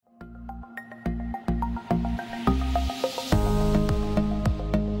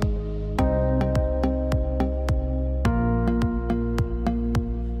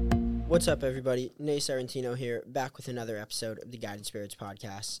What's up, everybody? Nate Sarantino here, back with another episode of the Guided Spirits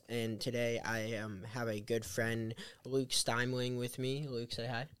podcast. And today I have a good friend, Luke Steimling, with me. Luke, say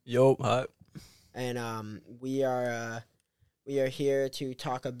hi. Yo, hi. And we are here to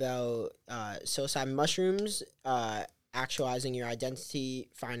talk about psilocybin mushrooms, actualizing your identity,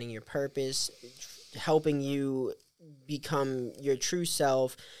 finding your purpose, helping you become your true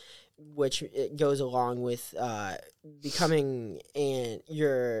self, which it goes along with becoming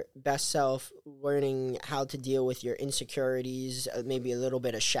your best self, learning how to deal with your insecurities, maybe a little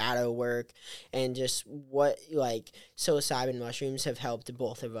bit of shadow work, and just what psilocybin mushrooms have helped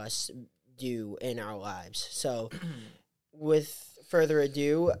both of us do in our lives. So with further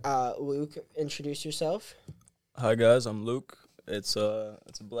ado, Luke, introduce yourself. Hi guys, I'm Luke. It's a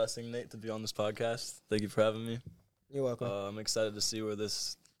blessing, Nate, to be on this podcast. Thank you for having me. You're welcome. I'm excited to see where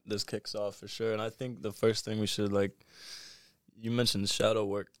this kicks off for sure. And I think the first thing we should, you mentioned shadow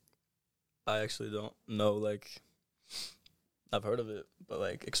work. I actually don't know, I've heard of it, but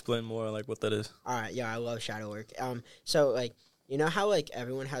explain more what that is. All right, yeah, I love shadow work. So you know how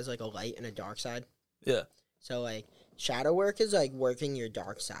everyone has a light and a dark side? Yeah. So shadow work is working your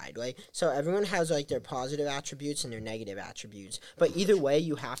dark side. So everyone has their positive attributes and their negative attributes. But either way,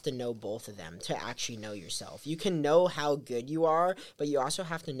 you have to know both of them to actually know yourself. You can know how good you are, but you also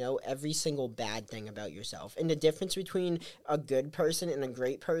have to know every single bad thing about yourself. And the difference between a good person and a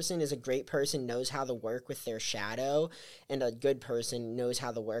great person is a great person knows how to work with their shadow, and a good person knows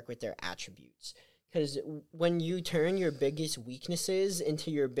how to work with their attributes. Because when you turn your biggest weaknesses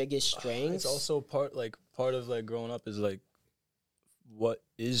into your biggest strengths... It's also part of growing up is what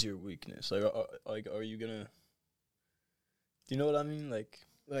is your weakness? Are you gonna... Do you know what I mean?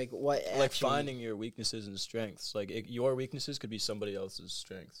 What actually... finding your weaknesses and strengths. Your weaknesses could be somebody else's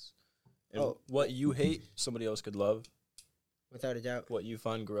strengths. And what you hate, somebody else could love. Without a doubt. What you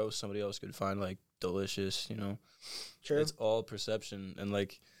find gross, somebody else could find delicious, you know? True. It's all perception. And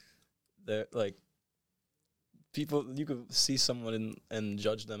they're people, you could see someone and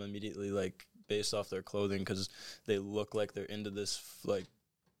judge them immediately, based off their clothing, because they look like they're into this,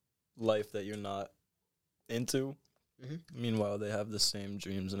 life that you're not into. Mm-hmm. Meanwhile, they have the same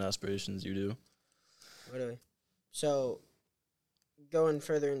dreams and aspirations you do. Literally. So, going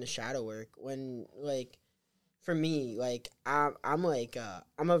further into shadow work, when, for me, I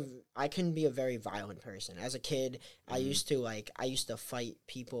can be a very violent person. As a kid, I used to fight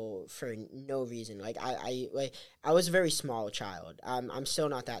people for no reason. I was a very small child. I'm still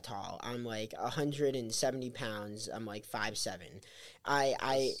not that tall. I'm 170 pounds. I'm 5'7".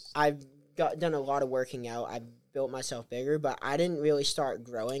 I've done a lot of working out. I built myself bigger, but I didn't really start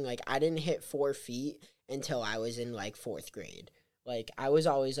growing. I didn't hit 4 feet until I was in 4th grade. I was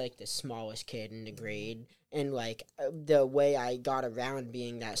always, the smallest kid in the grade, and, the way I got around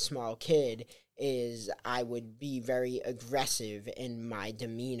being that small kid is I would be very aggressive in my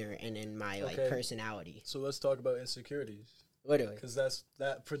demeanor and in my, personality. So let's talk about insecurities. Literally. Because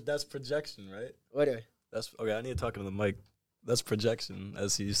that's projection, right? Literally. Okay, I need to talk into the mic. That's projection,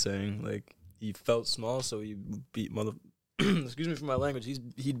 as he's saying. He felt small, so he beat excuse me for my language,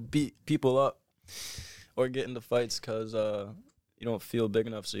 he'd beat people up or get into fights because, you don't feel big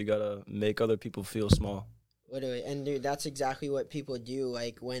enough, so you gotta make other people feel small. Literally, and dude, that's exactly what people do.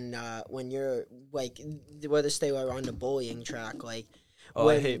 When you're whether they were on the bullying track,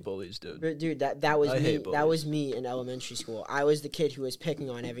 I hate bullies, dude. Dude, that was me. That was me in elementary school. I was the kid who was picking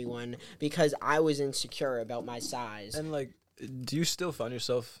on everyone because I was insecure about my size. And do you still find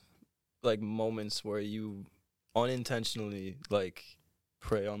yourself moments where you unintentionally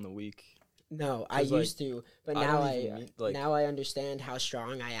prey on the weak? No, I used to, but now I understand how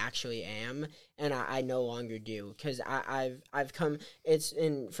strong I actually am, and I no longer do, because I've come.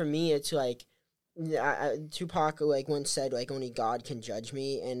 For me, it's Tupac once said only God can judge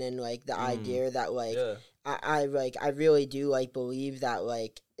me, and then the idea that I really do believe that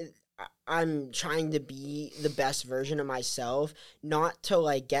I'm trying to be the best version of myself, not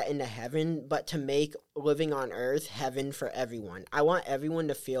to get into heaven, but to make living on earth heaven for everyone. I want everyone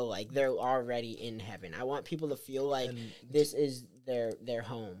to feel like they're already in heaven. I want people to feel this is their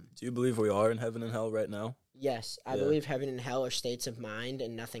home. Do you believe we are in heaven and hell right now? Yes, I believe heaven and hell are states of mind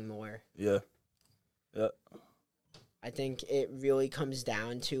and nothing more. Yeah. Yeah. I think it really comes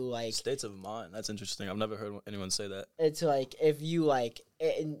down to states of mind. That's interesting. I've never heard anyone say that. It's if you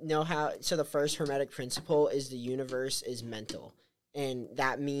know how. So the first Hermetic principle is the universe is mental, and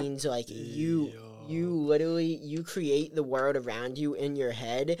that means you literally create the world around you in your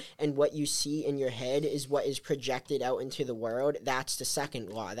head, and what you see in your head is what is projected out into the world. That's the second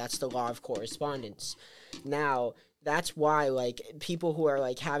law. That's the law of correspondence. Now, that's why, like, people who are,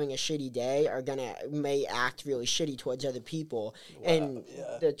 like, having a shitty day may act really shitty towards other people. Wow, and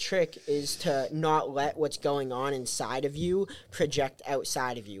the trick is to not let what's going on inside of you project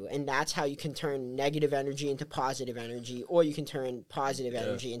outside of you. And that's how you can turn negative energy into positive energy, or you can turn positive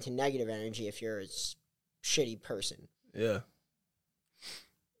energy into negative energy if you're a shitty person. Yeah.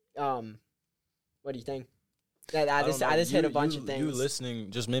 What do you think? I just hit a bunch of things. You listening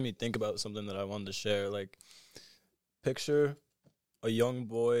just made me think about something that I wanted to share. Like, picture a young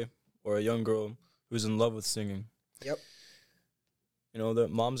boy or a young girl who's in love with singing. Yep. You know, the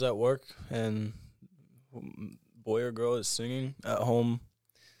mom's at work and boy or girl is singing at home,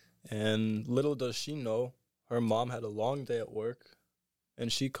 and little does she know her mom had a long day at work,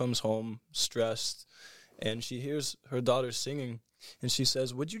 and she comes home stressed, and she hears her daughter singing, and she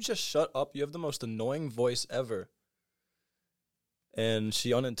says, "Would you just shut up? You have the most annoying voice ever." And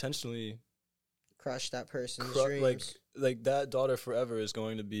she unintentionally crush that person's dreams. Like that daughter forever is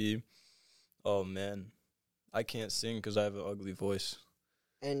going to be, oh man, I can't sing because I have an ugly voice.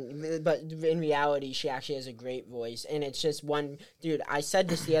 But in reality, she actually has a great voice, and it's just one dude. I said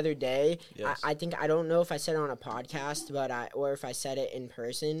this the other day. Yes. I think I don't know if I said it on a podcast, or if I said it in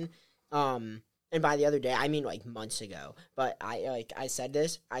person. And by the other day, I mean like months ago. But I said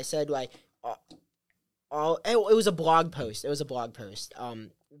this. I said like it was a blog post. It was a blog post.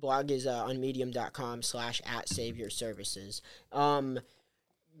 Blog is on medium.com/@saviorservices.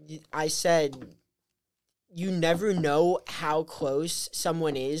 I said, you never know how close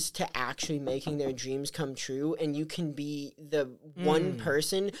someone is to actually making their dreams come true, and you can be the one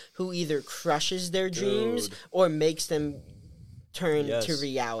person who either crushes their dreams or makes them turn to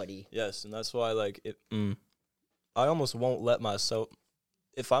reality. Yes, and that's why like I almost won't let myself.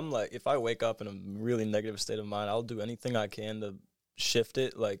 If I wake up in a really negative state of mind, I'll do anything I can to shift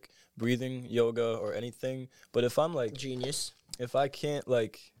it, like breathing, yoga, or anything. But if I'm like genius, if I can't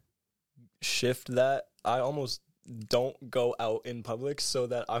like shift that, I almost don't go out in public so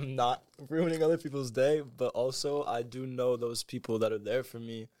that I'm not ruining other people's day. But also, I do know those people that are there for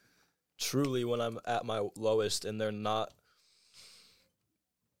me truly when I'm at my lowest, and they're not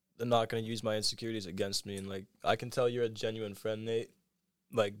going to use my insecurities against me. And like, I can tell you're a genuine friend, Nate.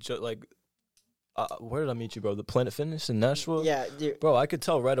 Like, where did I meet you, bro? The Planet Fitness in Nashville? Yeah, dude. Bro, I could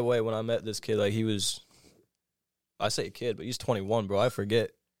tell right away when I met this kid, like, he was, I say kid, but he's 21, bro. I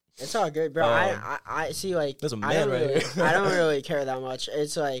forget. It's all good, bro. I see, like, there's a man right here. I don't really care that much.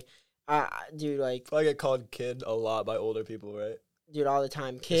 It's like, dude, like, I get called kid a lot by older people, right? Dude, all the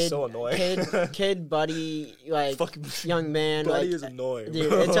time. Kid, it's so annoying. kid, buddy, like, fucking young man. Buddy like, is annoying, dude,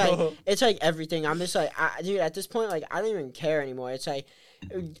 bro. It's like everything. I'm just like, dude, at this point, like, I don't even care anymore. It's like,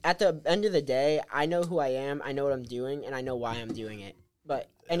 at the end of the day, I know who I am, I know what I'm doing, and I know why I'm doing it. But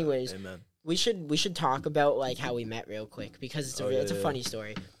anyways, Amen. we should talk about like how we met real quick, because it's a funny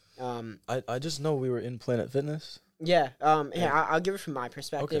story. I just know we were in Planet Fitness. Yeah. I'll give it from my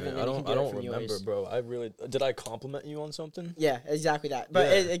perspective, and then you can give it from remember, yours. bro. Did I compliment you on something? Yeah, exactly that. But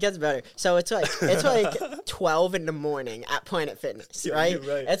it gets better. So it's like 12 in the morning at Planet Fitness, right? You're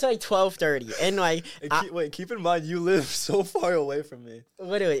right. It's like 12:30, and like keep in mind you live so far away from me.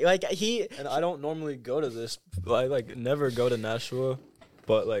 Literally, like and I don't normally go to this. I like never go to Nashville,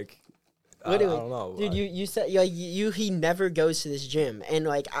 but like. Literally, I don't know, dude. You said like he never goes to this gym, and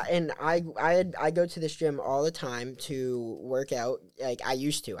like I go to this gym all the time to work out. Like I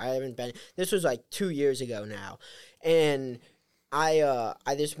used to. I haven't been. This was like 2 years ago now, and I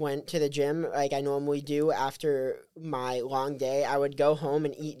just went to the gym like I normally do after my long day. I would go home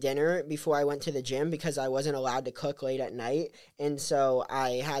and eat dinner before I went to the gym because I wasn't allowed to cook late at night, and so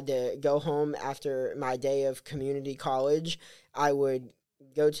I had to go home after my day of community college. I would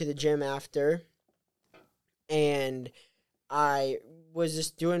go to the gym after, and I was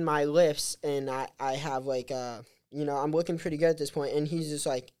just doing my lifts, and I have like I'm looking pretty good at this point, and he's just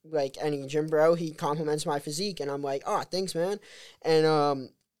like any gym bro, he compliments my physique, and I'm like, oh, thanks, man. And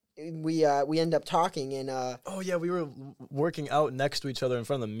we end up talking, and we were working out next to each other in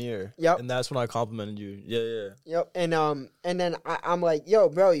front of the mirror. Yep. And that's when I complimented you. Yeah. Yep. And then I'm like, yo,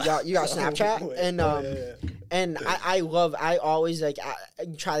 bro, you got Snapchat? And I always like I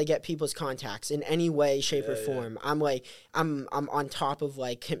try to get people's contacts in any way, shape, or form. I'm on top of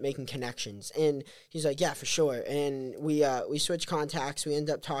like making connections. And he's like, yeah, for sure. And we switch contacts. We end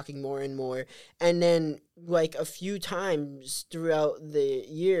up talking more and more. And then like a few times throughout the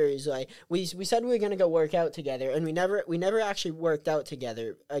years, like we said we were gonna go work out together, and we never actually worked out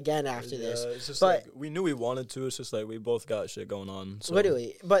together again after this. It's just like we knew we wanted to. It's just like we both got shit going on. So.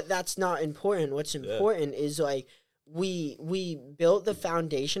 Literally, but that's not important. What's important is like we built the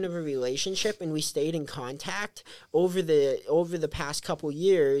foundation of a relationship, and we stayed in contact over the past couple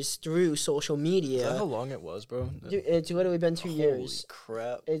years through social media. Is that how long it was, bro? Dude, it's literally been 2 years. Holy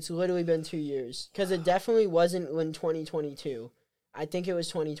crap. It's literally been 2 years. Because it definitely wasn't in 2022. I think it was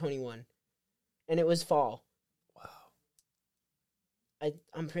 2021. And it was fall. Wow.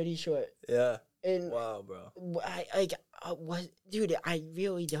 I'm pretty sure. Yeah. And wow, bro. Dude, I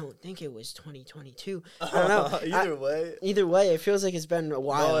really don't think it was 2022. I don't know. Either way, it feels like it's been a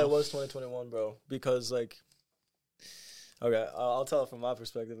while. No, it was 2021, bro. Because, like, okay, I'll tell it from my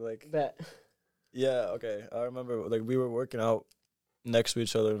perspective. Like, Bet. Yeah, okay. I remember, like, we were working out next to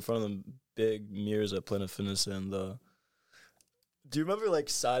each other in front of the big mirrors at Planet Fitness, and do you remember, like,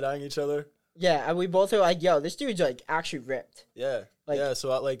 side-eyeing each other? Yeah, and we both are like, yo, this dude's, like, actually ripped. Yeah. Like, yeah, so,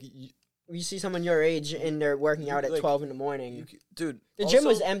 you see someone your age, and they're working out at 12 in the morning. Dude. The gym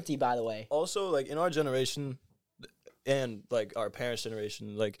was empty, by the way. Also, like, in our generation, and, like, our parents'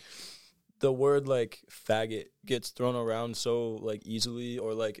 generation, like, the word, like, faggot gets thrown around so, like, easily,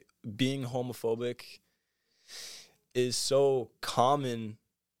 or, like, being homophobic is so common,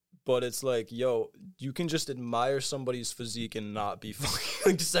 but it's like, yo, you can just admire somebody's physique and not be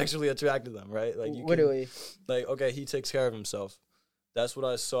fucking, like, sexually attracted to them, right? Like, you literally. Like, okay, he takes care of himself. That's what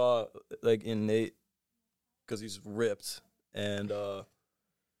I saw, like, in Nate, because he's ripped, and I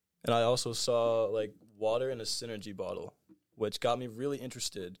also saw, like, water in a Synergy bottle, which got me really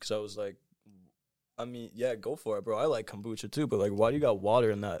interested, because I was like, I mean, yeah, go for it, bro. I like kombucha too, but, like, why do you got water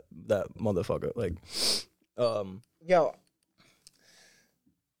in that motherfucker? Like, Yo,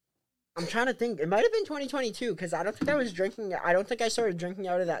 I'm trying to think. It might have been 2022, because I don't think I started drinking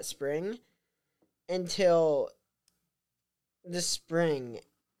out of that spring until the spring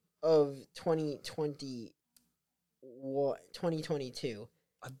of 2022.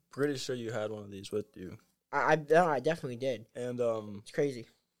 I'm pretty sure you had one of these with you. I definitely did. And it's crazy.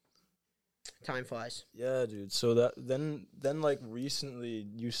 Time flies. Yeah, dude. So that then like recently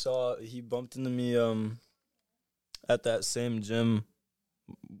he bumped into me at that same gym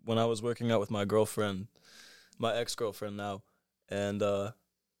when I was working out with my girlfriend, my ex-girlfriend now, and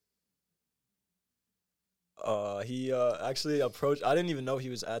he actually approached. I didn't even know he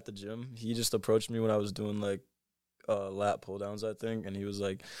was at the gym. He just approached me when I was doing, like, lat pull downs, I think, and he was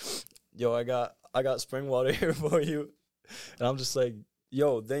like, "Yo, I got spring water here for you," and I'm just like,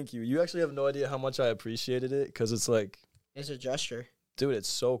 "Yo, thank you." You actually have no idea how much I appreciated it, because it's like, it's a gesture, dude. It's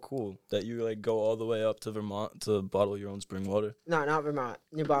so cool that you, like, go all the way up to Vermont to bottle your own spring water. No, not Vermont,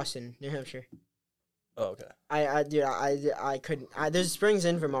 New Boston, New Hampshire. Oh, okay. I couldn't. There's springs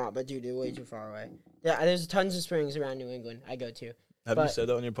in Vermont, but dude, they're way too far away. Yeah, there's tons of springs around New England I go to. Have you said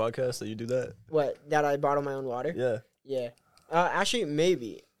that on your podcast that you do that? What, that I bottle my own water? Yeah. Yeah. Actually,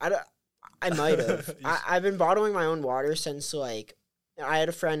 maybe. I might have. I've been bottling my own water since, like, I had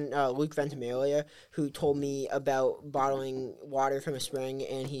a friend, Luke Ventimiglia, who told me about bottling water from a spring,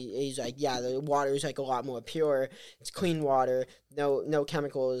 and he's like, yeah, the water is, like, a lot more pure. It's clean water, no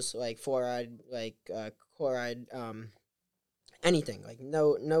chemicals like fluoride, like chloride, anything, like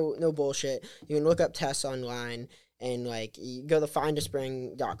no bullshit. You can look up tests online, and, like, you go to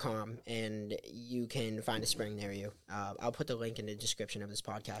findaspring.com, and you can find a spring near you. I'll put the link in the description of this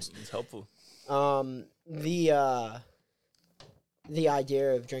podcast. It's helpful. The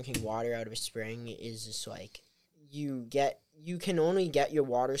idea of drinking water out of a spring is just, like, you can only get your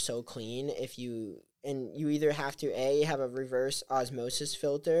water so clean if you either have to have a reverse osmosis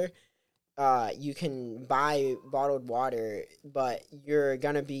filter. You can buy bottled water, but you're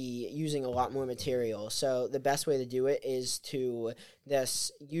going to be using a lot more material. So the best way to do it is to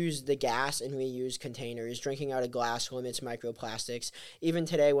use the gas and reuse containers. Drinking out of glass limits microplastics. Even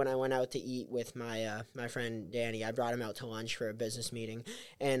today when I went out to eat with my my friend Danny, I brought him out to lunch for a business meeting,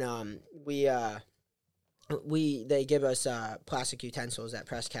 and they give us plastic utensils at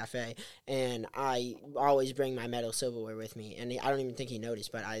Press Cafe, and I always bring my metal silverware with me, and I don't even think he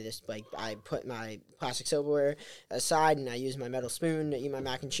noticed, but I put my plastic silverware aside, and I use my metal spoon to eat my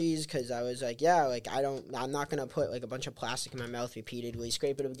mac and cheese, because I was like, yeah, like, I'm not gonna put, like, a bunch of plastic in my mouth repeatedly,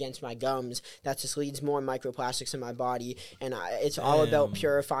 scrape it against my gums. That just leads more microplastics in my body, and it's all about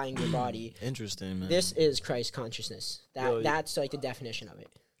purifying your body. Interesting, man. This is Christ consciousness. That's like the definition of it.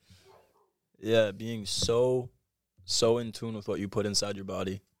 Yeah, being so in tune with what you put inside your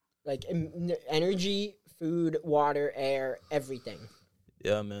body. Like, energy, food, water, air, everything.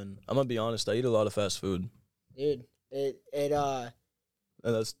 Yeah, man. I'm gonna be honest, I eat a lot of fast food. Dude, and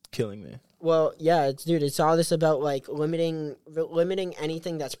that's killing me. Well, yeah, it's all this about, like, limiting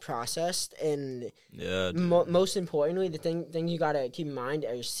anything that's processed, and yeah, most importantly, the thing you gotta keep in mind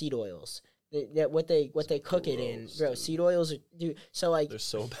are seed oils. What they cook it in, bro. Seed oils are, dude. So like They're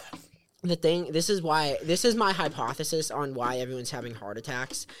so bad. this is my hypothesis on why everyone's having heart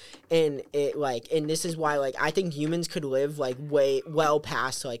attacks, and this is why like I think humans could live like way well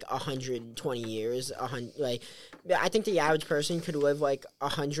past like 120 years. I think the average person could live like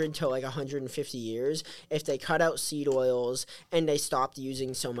 100 to like 150 years if they cut out seed oils and they stopped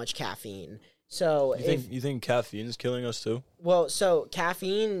using so much caffeine. So you think caffeine is killing us too? Well, so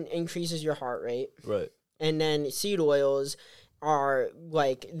caffeine increases your heart rate, right? And then seed oils are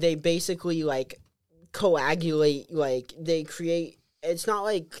like they basically like coagulate, like they create. It's not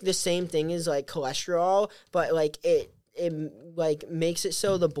like the same thing as like cholesterol, but like it like makes it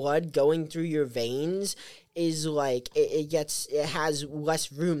so the blood going through your veins is like it has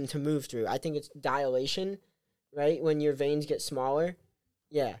less room to move through. I think it's dilation, right? When your veins get smaller,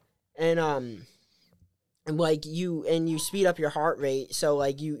 yeah. And like you speed up your heart rate, so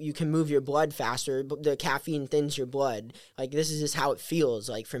like you can move your blood faster. But the caffeine thins your blood. Like this is just how it feels.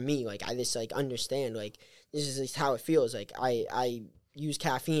 Like for me, like I just like understand. Like this is just how it feels. Like I use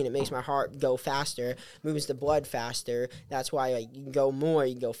caffeine, it makes my heart go faster, moves the blood faster. That's why like you can go more,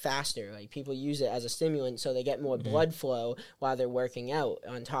 you can go faster. Like people use it as a stimulant so they get more blood flow while they're working out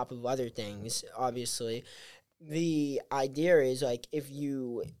on top of other things, obviously. The idea is like if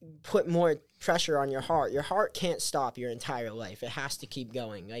you put more pressure on your heart can't stop your entire life. It has to keep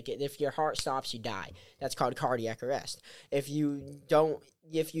going. Like if your heart stops, you die. That's called cardiac arrest. If you don't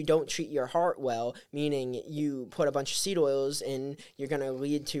treat your heart well, meaning you put a bunch of seed oils in, you're going to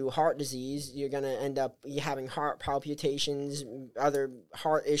lead to heart disease. You're going to end up having heart palpitations, other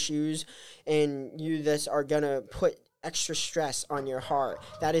heart issues, and you just are going to put extra stress on your heart.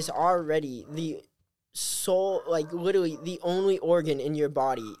 That is already the soul, like literally the only organ in your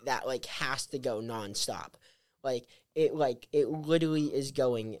body that like has to go nonstop. Like it literally is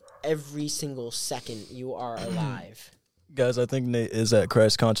going every single second you are alive. Guys, I think Nate is at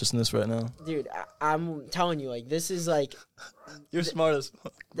Christ consciousness right now. Dude, I'm telling you, like this is like you're smart as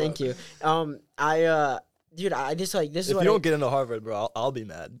fuck. Thank you. Dude, I just like this. If you don't get into Harvard, bro, I'll be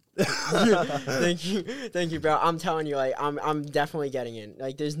mad. Thank you, bro. I'm telling you, like, I'm definitely getting in.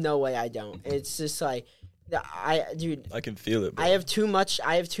 Like, there's no way I don't. It's just like, I can feel it, bro. I have too much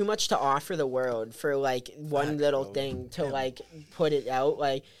to offer the world for like one little thing to like put it out.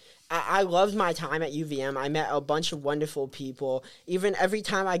 Like, I loved my time at UVM. I met a bunch of wonderful people. Even every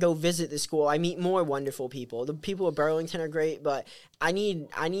time I go visit the school, I meet more wonderful people. The people of Burlington are great, but I need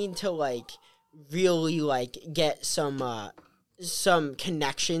to like really like get some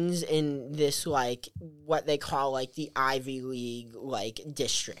connections in this like what they call like the Ivy League like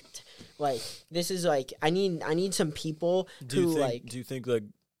district. Like this is like I need some people do you think like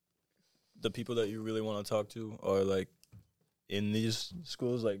the people that you really want to talk to are like in these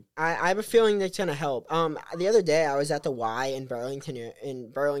schools? Like I have a feeling that's gonna help. The other day I was at the Y in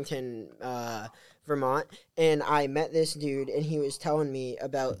Burlington, Vermont, and I met this dude, and he was telling me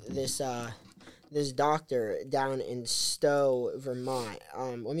about this doctor down in Stowe, Vermont.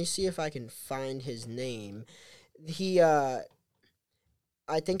 Let me see if I can find his name. He, I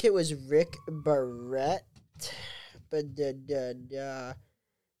think it was Rick Barrett, but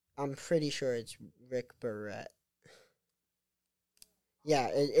I'm pretty sure it's Rick Barrett. Yeah,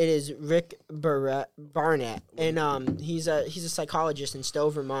 it is Rick Barnett, and he's a psychologist in Stowe,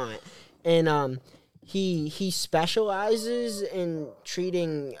 Vermont, and He specializes in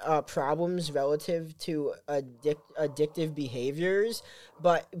treating problems relative to addictive behaviors,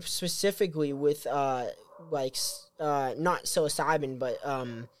 but specifically with not psilocybin, but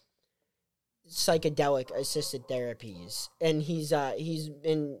psychedelic assisted therapies. And he's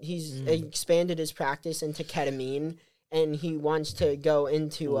expanded his practice into ketamine. And he wants to go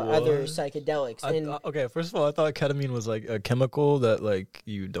into other psychedelics. Okay, first of all, I thought ketamine was like a chemical that like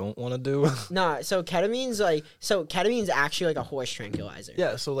you don't want to do. Nah, so ketamine's actually like a horse tranquilizer.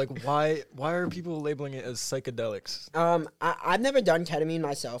 Yeah, so like why are people labeling it as psychedelics? I've never done ketamine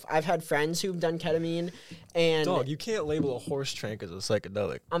myself. I've had friends who've done ketamine, and dog, you can't label a horse trank as a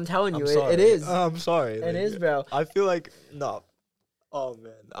psychedelic. I'm telling you, it is. I'm sorry. It is, bro. I feel like no. Oh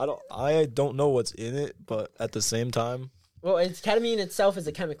man, I don't know what's in it, but at the same time, well, it's ketamine itself is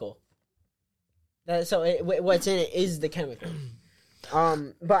a chemical. What's in it is the chemical.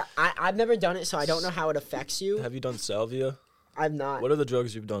 But I've never done it, so I don't know how it affects you. Have you done salvia? I've not. What are the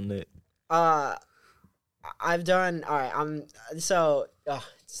drugs you've done, Nate? I've done. All right. It's a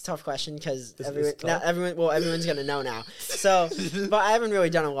tough question because everyone's gonna know now. So, but I haven't really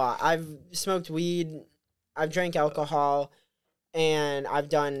done a lot. I've smoked weed. I've drank alcohol. And I've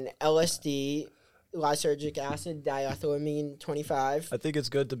done LSD. lysergic acid, diethylamine 25. I think it's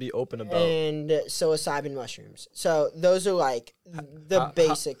good to be open about. And psilocybin mushrooms. So those are like the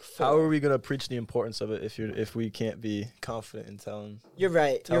basic four. How are we gonna preach the importance of it if we can't be confident in telling? You're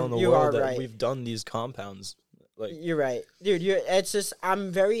right. Telling the you world are that right. we've done these compounds. Like, you're right, dude. It's just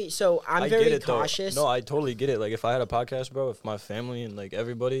I'm very cautious. No, I totally get it. Like if I had a podcast, bro, if my family and like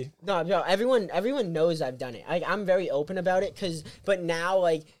everybody. No, everyone knows I've done it. Like I'm very open about it, but now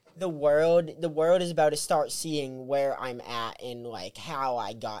like the world is about to start seeing where I'm at and like how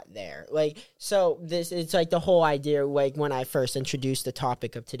I got there. Like so it's like the whole idea, like when I first introduced the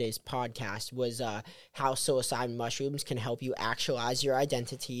topic of today's podcast was how psilocybin mushrooms can help you actualize your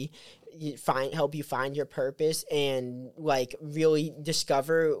identity, help you find your purpose, and like really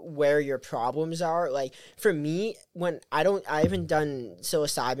discover where your problems are. Like for me, I haven't done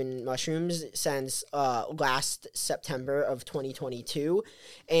psilocybin mushrooms since last September of 2022,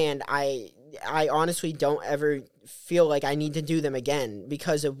 and I honestly don't ever feel like I need to do them again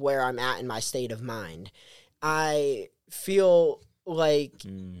because of where I'm at in my state of mind. I feel like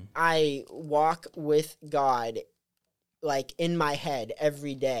I walk with God like in my head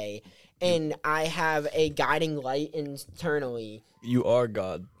every day, and I have a guiding light internally. You are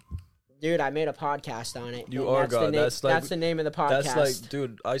God. Dude, I made a podcast on it. You are God. That's the name of the podcast. That's like,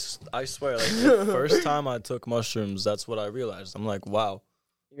 dude, I swear, like the first time I took mushrooms, that's what I realized. I'm like, wow.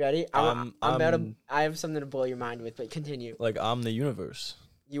 You ready? I have something to blow your mind with, but continue. Like I'm the universe.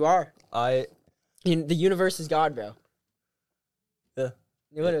 You are. The universe is God, bro. Yeah.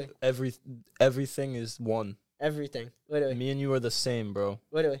 Literally. Everything is one. Everything. Literally. Me and you are the same, bro.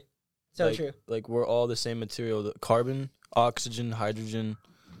 Literally. So like, true. Like we're all the same material. The carbon, oxygen, hydrogen,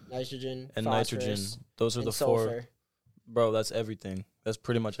 nitrogen, and nitrogen. Those are the sulfur. Four. Bro, that's everything. That's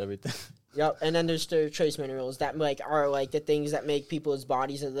pretty much everything. Yep. And then there's the trace minerals that like are like the things that make people's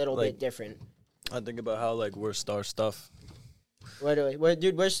bodies a little bit different. I think about how like we're star stuff. Literally. We're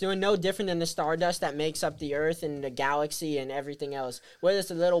doing no different than the stardust that makes up the Earth and the galaxy and everything else. We're just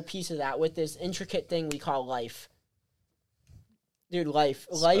a little piece of that with this intricate thing we call life. Dude, life.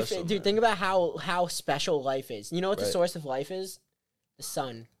 Special, dude, man. Think about how special life is. You know what the source of life is? The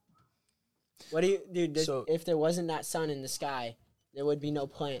sun. What do you... Dude, if there wasn't that sun in the sky, there would be no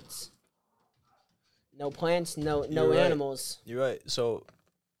plants. No plants, no animals. You're right. So,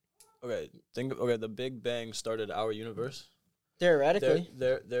 the Big Bang started our universe. Theoretically.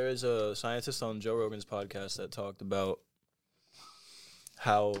 There is a scientist on Joe Rogan's podcast that talked about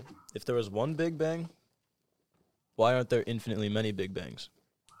how if there was one Big Bang, why aren't there infinitely many Big Bangs?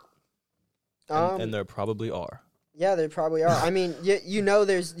 And there probably are. Yeah, there probably are. I mean,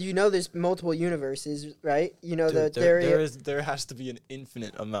 there's multiple universes, right? You know Dude, the theory. There has to be an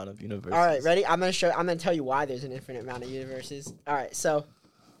infinite amount of universes. All right, ready? I'm gonna tell you why there's an infinite amount of universes. All right, so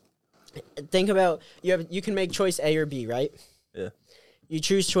think about you can make choice A or B, right? Yeah. You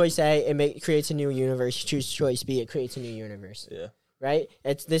choose choice A, it creates a new universe. You choose choice B, it creates a new universe. Yeah. Right?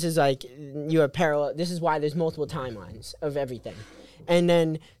 This is like you have parallel. This is why there's multiple timelines of everything. And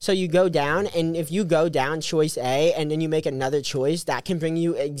then, so you go down, and if you go down choice A and then you make another choice, that can bring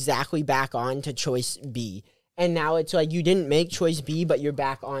you exactly back on to choice B. And now it's like you didn't make choice B, but you're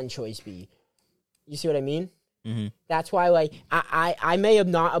back on choice B. You see what I mean? Mm-hmm. That's why, like, I may have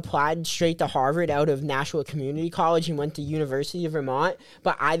not applied straight to Harvard out of Nashua Community College and went to University of Vermont,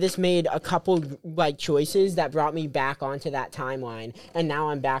 but I just made a couple, like, choices that brought me back onto that timeline, and now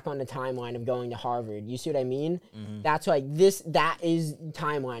I'm back on the timeline of going to Harvard. You see what I mean? Mm-hmm. That's like that is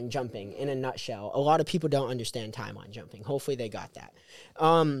timeline jumping in a nutshell. A lot of people don't understand timeline jumping. Hopefully they got that.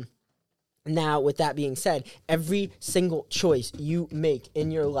 Now, with that being said, every single choice you make in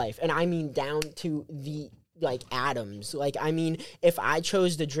your life, and I mean down to the like atoms. Like, I mean, if I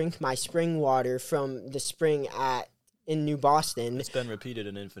chose to drink my spring water from the spring in New Boston, it's been repeated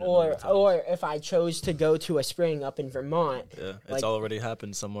an infinite number of times. Or if I chose to go to a spring up in Vermont, yeah, it's already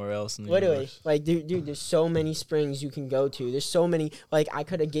happened somewhere else in the literally universe. Like, dude, there's so many springs you can go to. There's so many. Like, I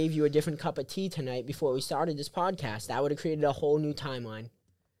could have gave you a different cup of tea tonight before we started this podcast. That would have created a whole new timeline.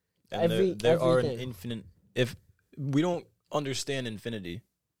 And there are an infinite. If we don't understand infinity,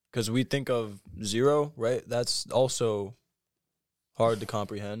 because we think of zero, right? That's also hard to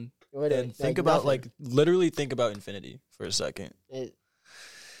comprehend. And think about, literally think about infinity for a second. It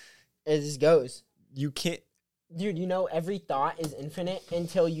just goes. You can't. Dude, you know, every thought is infinite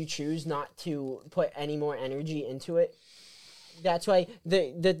until you choose not to put any more energy into it. That's why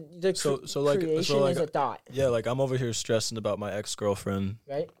creation is a thought. Yeah, like I'm over here stressing about my ex-girlfriend.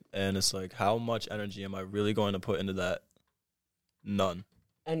 Right. And it's like, how much energy am I really going to put into that? None.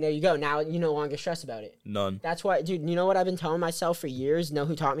 And there you go. Now you no longer stress about it. None. That's why, dude, you know what I've been telling myself for years? Know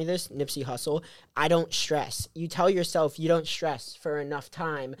who taught me this? Nipsey Hussle. I don't stress. You tell yourself you don't stress for enough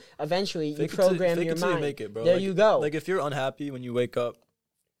time. Eventually, you program your mind. Make it, bro. There you go. Like, if you're unhappy when you wake up,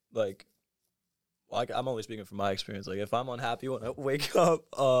 like I'm only speaking from my experience. Like, if I'm unhappy when I wake up,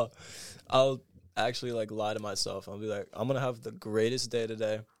 I'll actually, like, lie to myself. I'll be like, I'm going to have the greatest day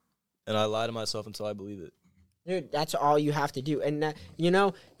today. And I lie to myself until I believe it. Dude, that's all you have to do. And,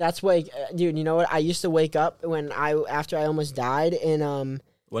 that's why, dude, you know what? I used to wake up after I almost died and,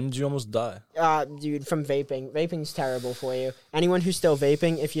 When did you almost die? Dude, from vaping. Vaping's terrible for you. Anyone who's still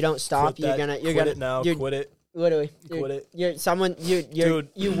vaping, if you don't stop, Quit it now. Quit it. Literally. Quit it. Dude,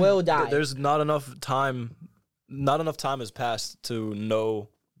 you will die. There's not enough time. Not enough time has passed to know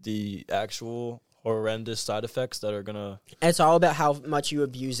the actual horrendous side effects that are gonna. It's all about how much you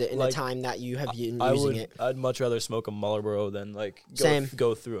abuse it in the time that you have been using it. I'd much rather smoke a Marlboro than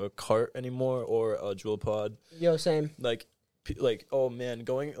go through a cart anymore or a Juul pod. Yo, same. Like, oh man,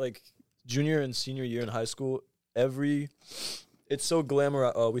 going like junior and senior year in high school, it's so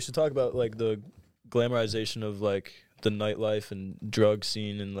glamour. We should talk about like the glamorization of like the nightlife and drug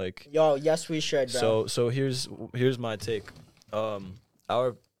scene and like. Yo, yes, we should, bro. So here's my take.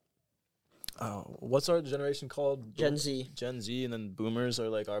 What's our generation called? Gen Z. Gen Z, and then boomers are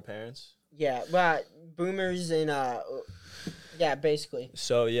like our parents. Yeah, but boomers and yeah, basically.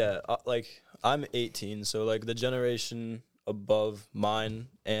 So yeah, like I'm 18, so like the generation above mine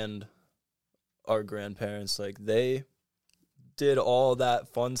and our grandparents, like they did all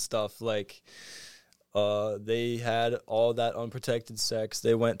that fun stuff. Like they had all that unprotected sex.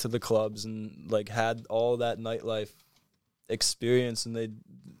 They went to the clubs and like had all that nightlife experience, and they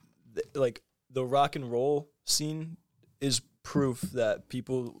like. The rock and roll scene is proof that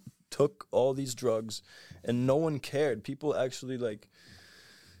people took all these drugs and no one cared. People actually, like,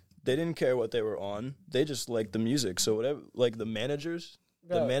 they didn't care what they were on. They just liked the music. So whatever, like, the managers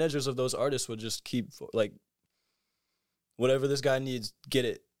of those artists would just keep, like, whatever this guy needs, get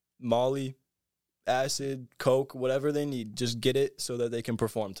it. Molly, acid, coke, whatever they need, just get it so that they can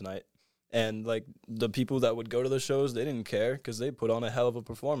perform tonight. And, like, the people that would go to the shows, they didn't care because they put on a hell of a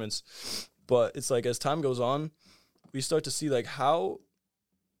performance. But it's like as time goes on, we start to see like how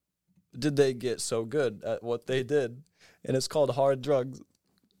did they get so good at what they did, and it's called hard drugs.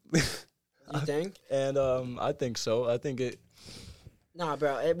 You think? And I think so. I think it. Nah,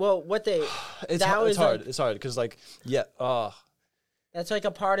 bro. What they? It's hard. Like, it's hard because like That's like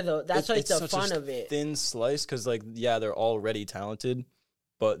a part of the. That's like the fun of it. Thin slice because like they're already talented,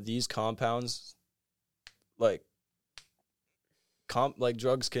 but these compounds, like. Like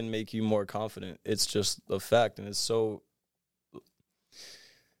drugs can make you more confident. It's just a fact, and it's so.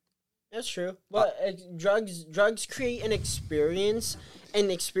 That's true. But drugs create an experience, and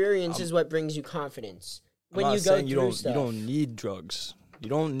experience is what brings you confidence. When you go through stuff, you don't need drugs. You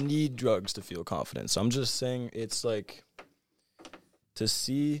don't need drugs to feel confidence. I'm just saying it's like to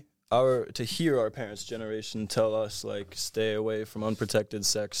hear our parents' generation tell us like stay away from unprotected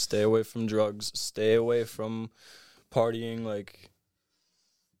sex, stay away from drugs, stay away from partying, like.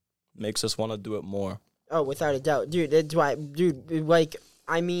 Makes us want to do it more. Oh, without a doubt. Dude, that's why, like,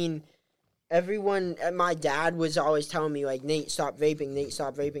 I mean, everyone, my dad was always telling me, like, Nate, stop vaping, Nate,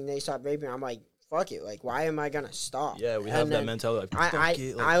 stop vaping, Nate, stop vaping. I'm like, fuck it. Like, why am I going to stop? Yeah, we have that mentality.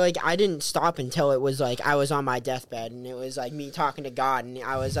 I didn't stop until it was, like, I was on my deathbed, and it was, like, me talking to God, and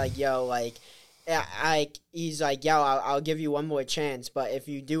I was like, yo, like, he's like, yo, I'll give you one more chance, but if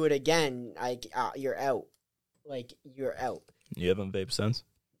you do it again, like, you're out. Like, you're out. You haven't vaped since?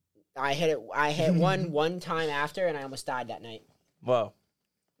 I hit one time after, and I almost died that night. Wow.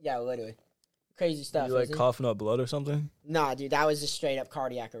 Yeah, literally. Crazy stuff. You like coughing up blood or something? Nah, dude, that was just straight up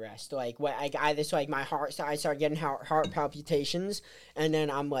cardiac arrest. Like, when my heart, I started getting heart palpitations, and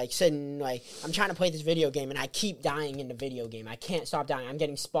then I'm like sitting, like, I'm trying to play this video game, and I keep dying in the video game. I can't stop dying. I'm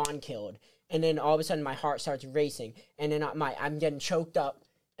getting spawn killed, and then all of a sudden my heart starts racing, and then I'm getting choked up.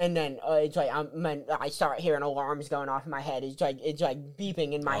 And then it's like I start hearing alarms going off in my head. It's like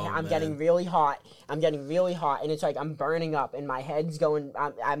beeping in my head. I'm getting really hot. And it's like I'm burning up, and my head's going.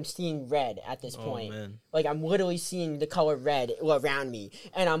 I'm seeing red at this point. Man. Like I'm literally seeing the color red around me,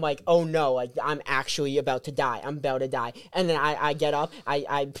 and I'm like, oh no, like I'm actually about to die. I'm about to die. And then I get up.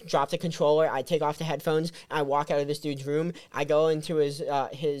 I drop the controller. I take off the headphones. I walk out of this dude's room. I go into his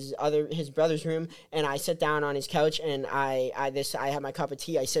brother's room, and I sit down on his couch, and I have my cup of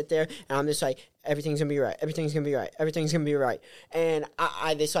tea. I sit there, and I'm just like, everything's gonna be right. Everything's gonna be right. Everything's gonna be right. And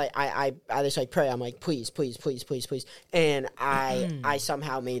I just pray. I'm like, please, please, please, please, please. And I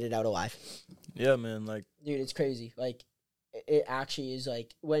somehow made it out alive. Yeah, man. Like, dude, it's crazy. Like,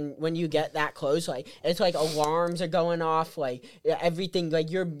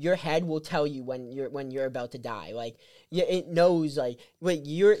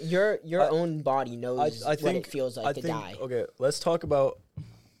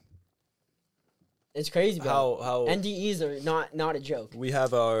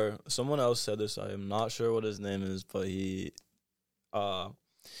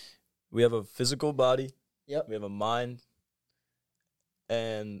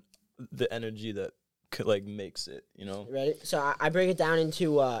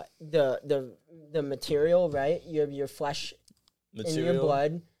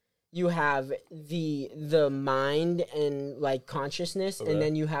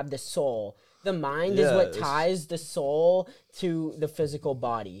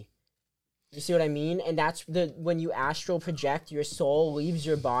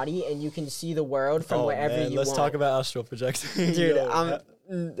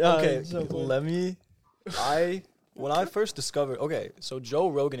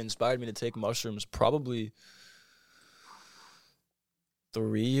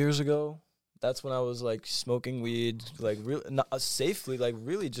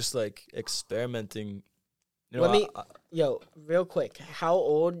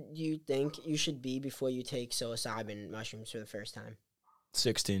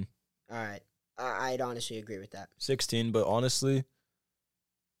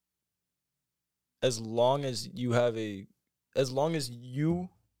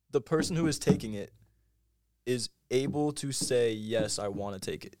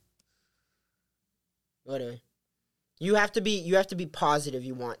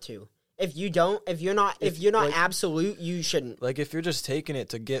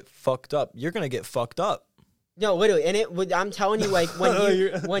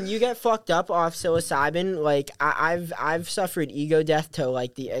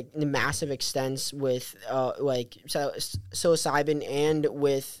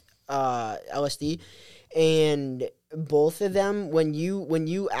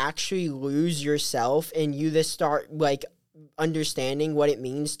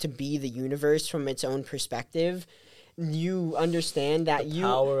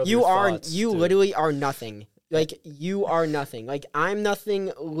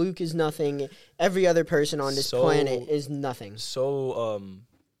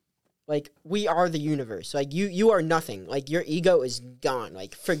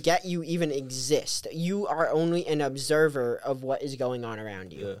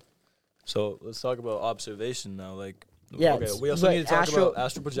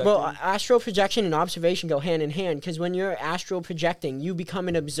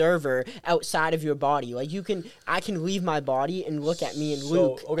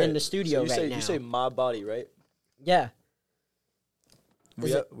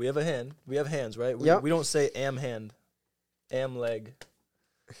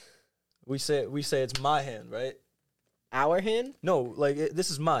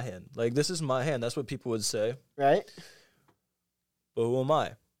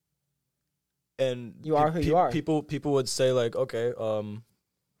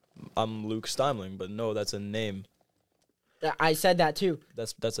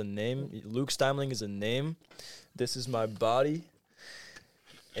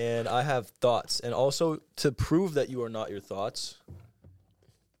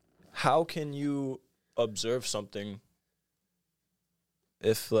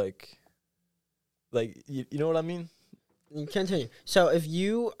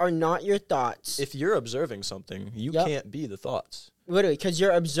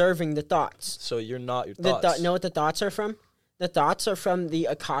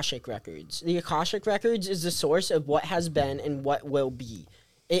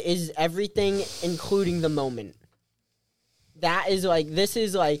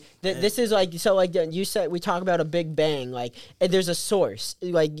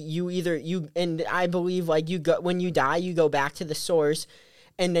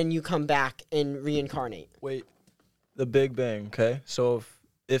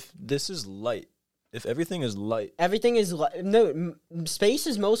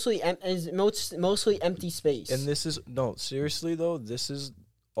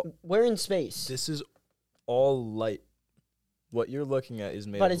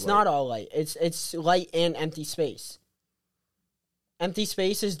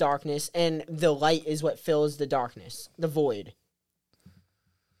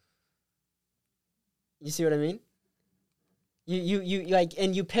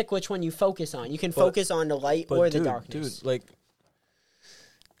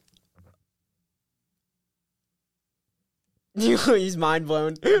 He's mind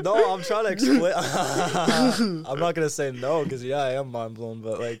blown. No, I'm trying to explain. I'm not gonna say no because I am mind blown,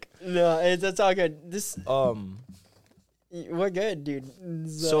 but like no, it's all good. We're good, dude.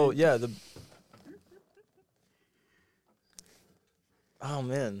 So yeah, oh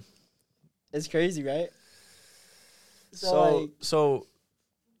man, it's crazy, right? So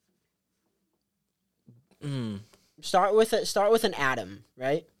start with an atom,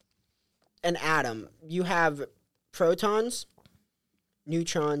 right? An atom, you have protons,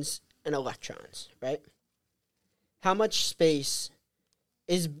 neutrons, and electrons, right? How much space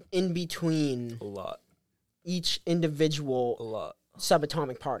is in between a lot. Each individual A lot.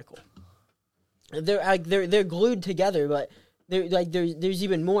 subatomic particle? They're glued together, but there's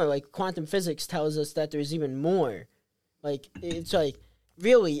even more. Like quantum physics tells us that there's even more. Like it's like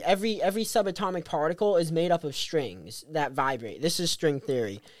really every subatomic particle is made up of strings that vibrate. This is string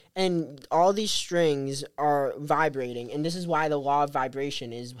theory. And all these strings are vibrating, and this is why the law of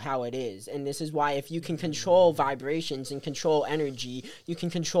vibration is how it is. And this is why if you can control vibrations and control energy, you can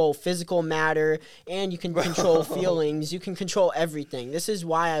control physical matter, and you can control feelings. You can control everything. This is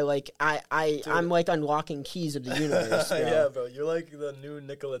why I'm like unlocking keys of the universe, bro. Yeah, bro. You're like the new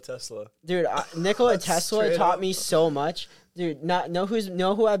Nikola Tesla. Dude, Nikola Tesla taught me so much. Dude, know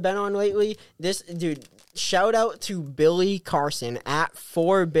who I've been on lately? This dude. Shout out to Billy Carson at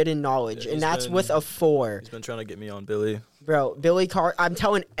Forbidden Knowledge, and that's with a 4. He's been trying to get me on Billy. Bro, I'm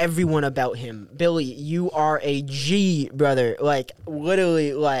telling everyone about him. Billy, you are a G, brother. Like,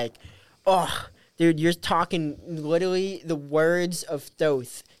 literally, like, oh, dude, you're talking literally the words of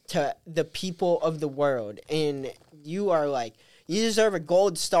Thoth to the people of the world, and you are like, you deserve a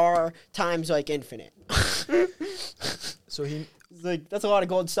gold star times, like, infinite. So like, that's a lot of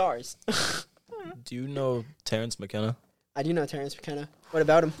gold stars. Do you know Terrence McKenna? I do know Terrence McKenna. What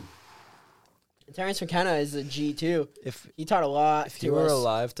about him? Terrence McKenna is a G too. He taught a lot. If he were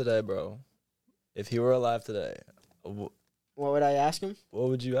alive today, bro. If he were alive today, what would I ask him? What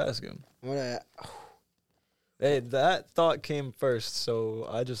would you ask him? Hey, that thought came first, so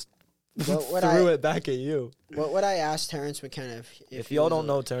I just threw it back at you. What would I ask Terrence McKenna if y'all don't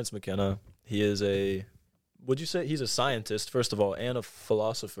know Terrence McKenna, he is would you say he's a scientist, first of all, and a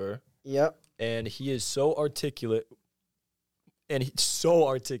philosopher? Yep. And he is so articulate,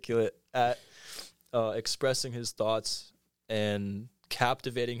 at expressing his thoughts and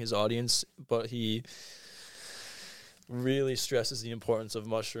captivating his audience, but he really stresses the importance of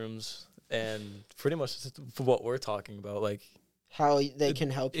mushrooms and pretty much what we're talking about, like how they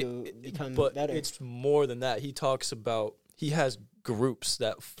can help you become better. But it's more than that. He talks about, he has groups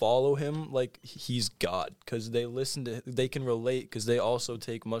that follow him like he's God, because they can relate, because they also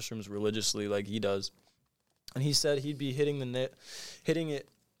take mushrooms religiously like he does. And he said he'd be hitting it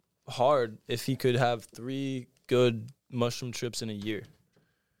hard if he could have 3 good mushroom trips in a year.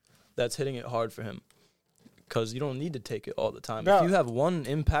 That's hitting it hard for him, because you don't need to take it all the time. Bro, if you have one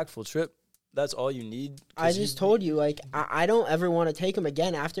impactful trip, that's all you need. I just told you, like, I don't ever want to take them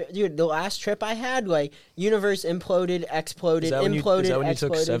again after, dude, the last trip I had, like, universe imploded, exploded, imploded, is that when you exploded.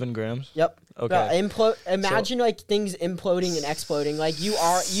 took 7 grams? Yep. Okay. Bro, imagine, like, things imploding and exploding. Like,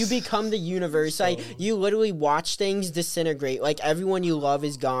 you become the universe. Like, you literally watch things disintegrate. Like, everyone you love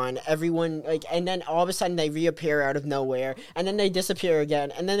is gone. Everyone, like, and then all of a sudden they reappear out of nowhere. And then they disappear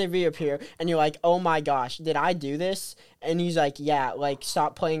again. And then they reappear. And you're like, oh my gosh, did I do this? And he's like, yeah, like,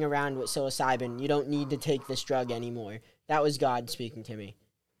 stop playing around with psilocybin. You don't need to take this drug anymore. That was God speaking to me.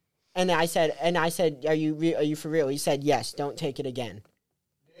 And I said, are you for real? He said, yes, don't take it again.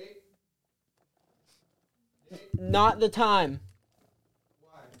 Not the time.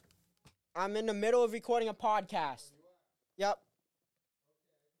 Why? I'm in the middle of recording a podcast. Yep.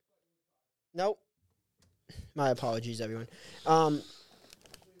 Nope. My apologies, everyone.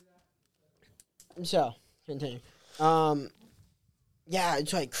 So, continue. Yeah,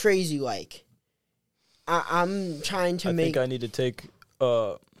 it's like crazy, like, I'm trying to I think I need to take,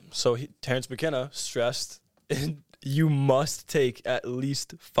 Terrence McKenna stressed, you must take at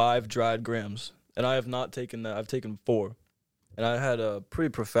least 5 dried grams. And I have not taken that. I've taken 4. And I had a pretty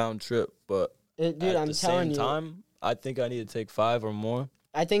profound trip, but at the same time, I think I need to take 5 or more.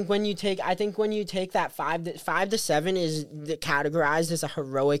 I think when you take that 5 to 7 is categorized as a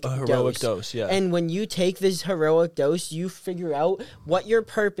heroic dose. A heroic dose, yeah. And when you take this heroic dose, you figure out what your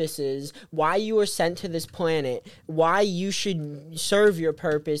purpose is, why you were sent to this planet, why you should serve your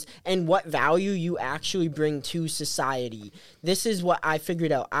purpose, and what value you actually bring to society. This is what I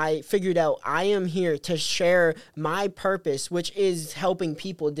figured out. I am here to share my purpose, which is helping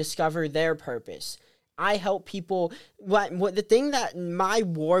people discover their purpose. I help people. What the thing that my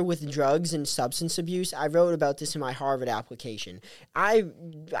war with drugs and substance abuse, I wrote about this in my Harvard application. I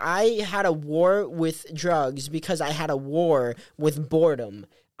had a war with drugs because I had a war with boredom.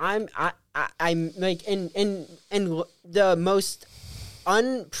 I'm like in the most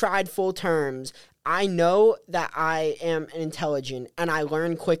unprideful terms, I know that I am intelligent and I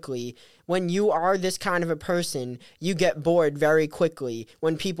learn quickly. When you are this kind of a person, you get bored very quickly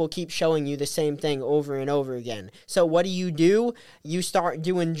when people keep showing you the same thing over and over again. So what do? You start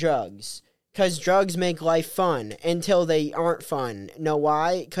doing drugs. Because drugs make life fun until they aren't fun. Know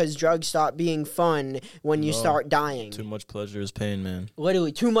why? Because drugs stop being fun when you start dying. Too much pleasure is pain, man.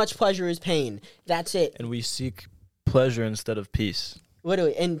 Literally, too much pleasure is pain. That's it. And we seek pleasure instead of peace.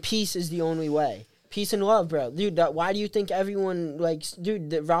 Literally, and peace is the only way. Peace and love, bro. Dude, why do you think everyone, like, dude,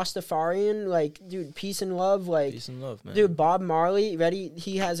 the Rastafarian, like, dude, peace and love, like. Peace and love, man. Dude, Bob Marley, ready?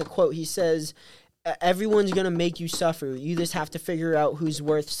 He has a quote. He says, everyone's going to make you suffer. You just have to figure out who's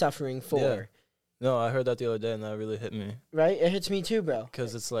worth suffering for. Yeah. No, I heard that the other day, and that really hit me. Right? It hits me too, bro.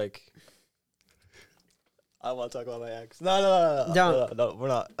 Because it's like, I want to talk about my ex. No. Don't. No, we're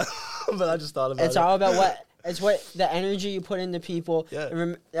not. But I just thought about it. It's all about what, it's what the energy you put into people. Yeah.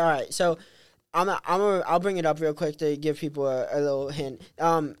 All right, so I'll bring it up real quick to give people a little hint.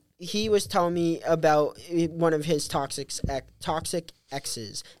 He was telling me about one of his toxic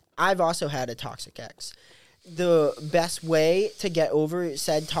exes. I've also had a toxic ex. The best way to get over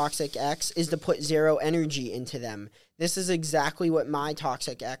said toxic ex is to put zero energy into them. This is exactly what my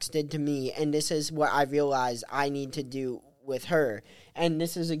toxic ex did to me, and this is what I realized I need to do with her. And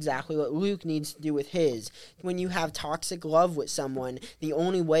this is exactly what Luke needs to do with his. When you have toxic love with someone, the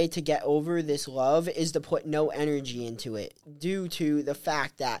only way to get over this love is to put no energy into it, due to the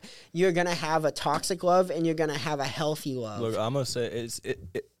fact that you're going to have a toxic love and you're going to have a healthy love. Look, I'm going to say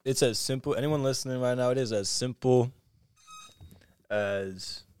it's as simple. Anyone listening right now, it is as simple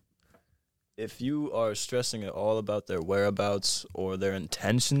as if you are stressing at all about their whereabouts or their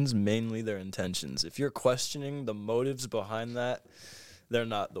intentions, mainly their intentions. If you're questioning the motives behind that, they're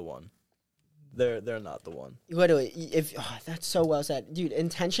not the one. They're not the one. Literally, that's so well said, dude.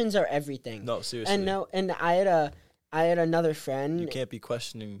 Intentions are everything. No, seriously. And I had another friend. You can't be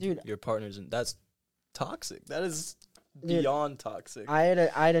questioning your partners, and that's toxic. That is beyond toxic. I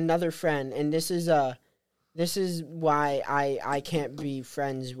had another friend, and this is why I can't be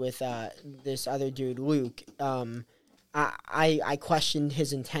friends with this other dude, Luke. I questioned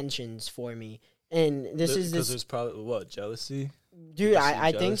his intentions for me, and because there's probably jealousy. Dude,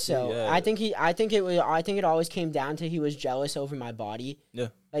 I think so. Yeah. I think it always came down to he was jealous over my body. Yeah.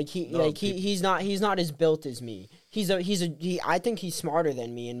 He's not as built as me. I think he's smarter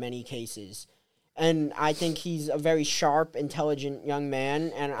than me in many cases. And I think he's a very sharp, intelligent young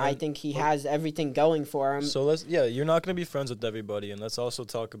man, and I think he has everything going for him. So you're not going to be friends with everybody, and let's also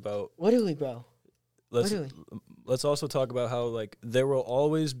talk about Literally, bro. Let's also talk about how there will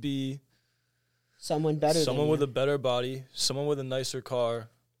always be someone better than someone with you. a better body, someone with a nicer car,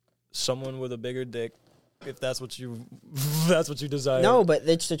 someone with a bigger dick, if that's what you desire. No, but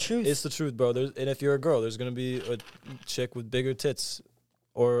it's the truth. It's the truth, bro. And if you're a girl, there's gonna be a chick with bigger tits,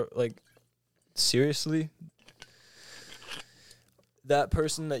 or seriously, that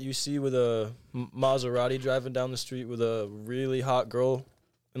person that you see with a Maserati driving down the street with a really hot girl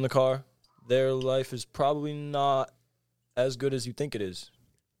in the car, their life is probably not as good as you think it is.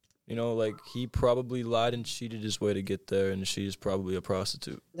 You know, he probably lied and cheated his way to get there, and she's probably a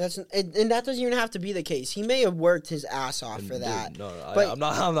prostitute. And that doesn't even have to be the case. He may have worked his ass off for that. No, but I'm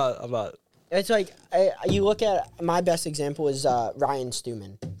not. It's you look at my best example is Ryan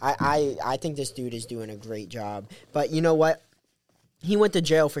Stewman. I think this dude is doing a great job. But you know what? He went to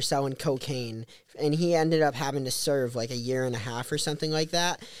jail for selling cocaine, and he ended up having to serve a year and a half or something like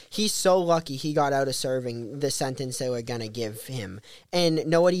that. He's so lucky he got out of serving the sentence they were going to give him. And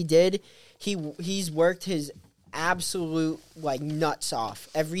know what he did? He's worked his absolute nuts off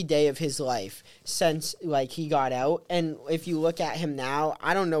every day of his life since he got out. And if you look at him now,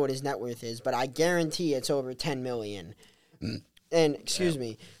 I don't know what his net worth is, but I guarantee it's over 10 million. And excuse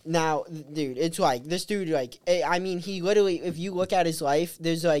me. Now, dude, it's this dude, he literally, if you look at his life,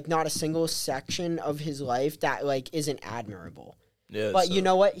 there's not a single section of his life that isn't admirable. Yeah. But you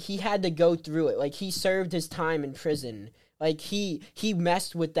know what? He had to go through it. He served his time in prison. He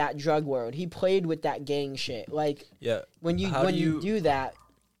messed with that drug world. He played with that gang shit. Yeah. When you do that,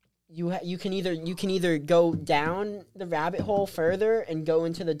 you can either go down the rabbit hole further and go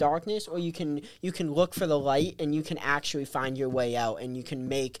into the darkness, or you can look for the light and you can actually find your way out, and you can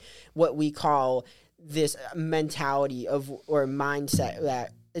make what we call this mentality or mindset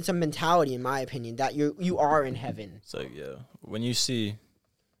that it's a mentality, in my opinion, that you are in heaven. It's like, yeah, when you see,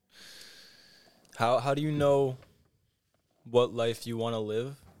 how do you know what life you want to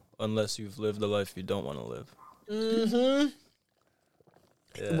live unless you've lived the life you don't want to live? Mm-hmm.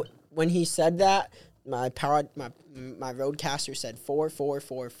 Yeah. When he said that, my roadcaster said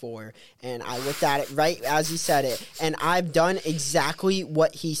 4, and I looked at it right as he said it, and I've done exactly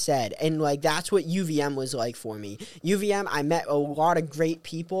what he said, and like that's what UVM was like for me. UVM, I met a lot of great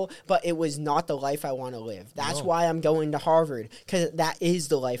people, but it was not the life I want to live. That's why I'm going to Harvard, because that is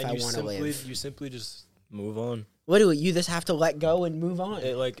the life I want to live. You simply just move on. Literally, you just have to let go and move on.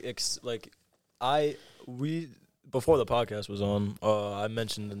 Before the podcast was on, I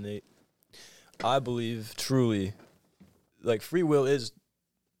mentioned to Nate, I believe truly, like, free will is...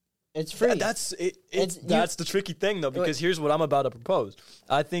 It's free. That's the tricky thing, though, because here's what I'm about to propose.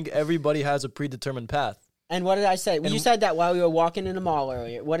 I think everybody has a predetermined path. And what did I say? You said that while we were walking in the mall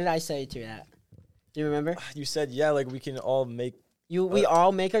earlier. What did I say to that? Do you remember? You said, yeah, like, we can all make... We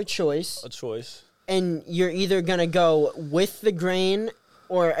all make a choice. A choice. And you're either going to go with the grain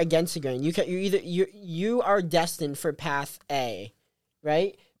or against the grain. You are destined for path A,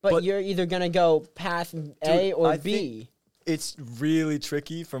 right? But you're either going to go path A or B. It's really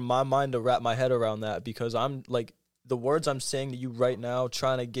tricky for my mind to wrap my head around that, because I'm like, the words I'm saying to you right now,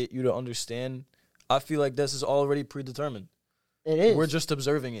 trying to get you to understand, I feel like this is already predetermined. It is. We're just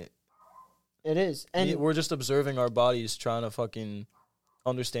observing it. It is. And we're just observing our bodies trying to fucking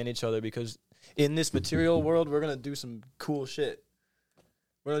understand each other, because in this material world, we're going to do some cool shit.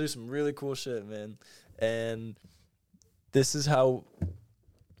 We're going to do some really cool shit, man. And this is how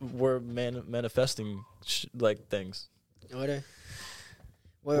we're manifesting like things.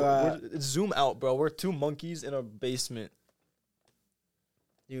 We're zoom out, bro. We're two monkeys in a basement.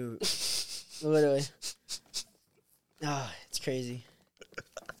 Dude, literally. It's crazy.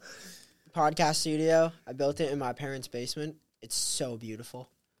 Podcast studio. I built it in my parents' basement. It's so beautiful.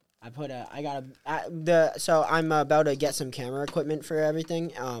 So I'm about to get some camera equipment for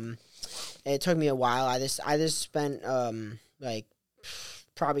everything. It took me a while. I just spent like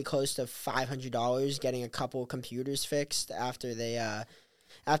probably close to $500 getting a couple computers fixed after they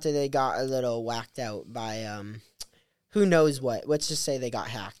got a little whacked out by who knows what. Let's just say they got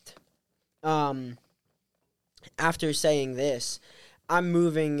hacked. After saying this, I'm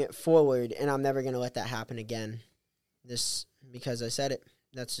moving forward, and I'm never gonna let that happen again. This because I said it.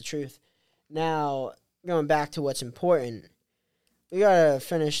 That's the truth. Now, going back to what's important, we gotta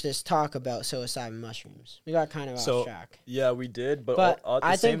finish this talk about psilocybin mushrooms. We got kind of off track. Yeah, we did, but at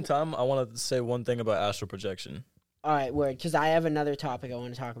the same time, I wanted to say one thing about astral projection. All right, word, because I have another topic I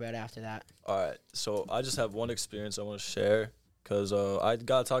want to talk about after that. All right, so I just have one experience I want to share, because I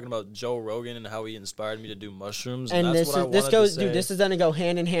got talking about Joe Rogan and how he inspired me to do mushrooms. And this is gonna go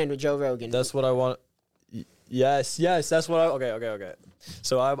hand in hand with Joe Rogan. That's what I want. Yes, that's what I... Okay.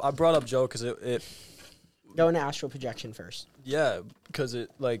 So I brought up Joe because it... Go into astral projection first. Yeah, because him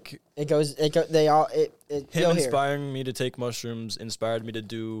inspiring me to take mushrooms inspired me to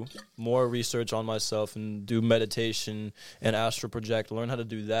do more research on myself and do meditation and astral project, learn how to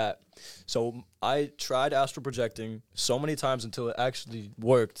do that. So I tried astral projecting so many times until it actually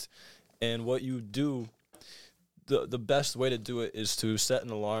worked. And what you do, the best way to do it is to set an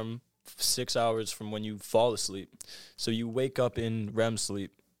alarm 6 hours from when you fall asleep. So you wake up in REM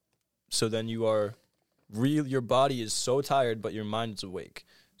sleep. So then your body is so tired, but your mind is awake.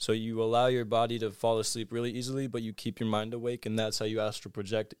 So you allow your body to fall asleep really easily, but you keep your mind awake, and that's how you astral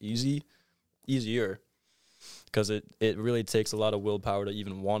project easier. Because it really takes a lot of willpower to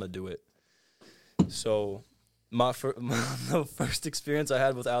even want to do it. So the first experience I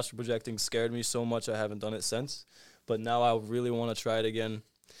had with astral projecting scared me so much I haven't done it since. But now I really want to try it again.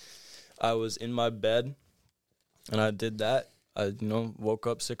 I was in my bed, and I did that. I woke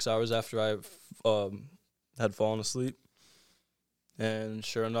up 6 hours after I had fallen asleep, and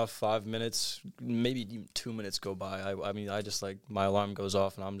sure enough, 5 minutes, maybe even 2 minutes go by. I just my alarm goes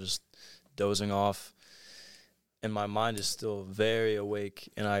off, and I'm just dozing off, and my mind is still very awake,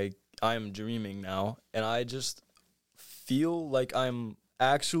 and I am dreaming now, and I just feel like I'm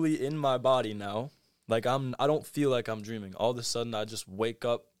actually in my body now. I don't feel like I'm dreaming. All of a sudden, I just wake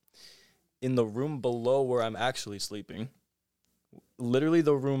up in the room below where I'm actually sleeping. Literally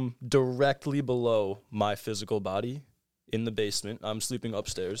the room directly below my physical body in the basement. I'm sleeping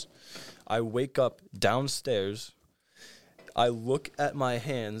upstairs. I wake up downstairs. I look at my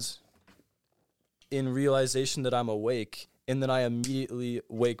hands in realization that I'm awake, and then I immediately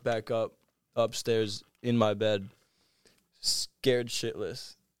wake back up upstairs in my bed, scared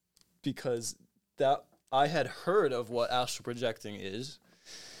shitless, because that I had heard of what astral projecting is.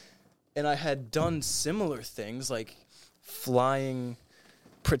 And I had done similar things, like flying,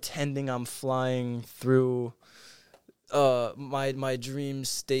 pretending I'm flying through my dream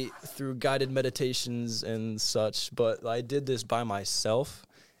state through guided meditations and such. But I did this by myself,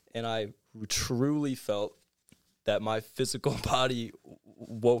 and I truly felt that my physical body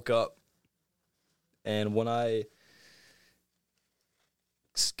woke up. And when I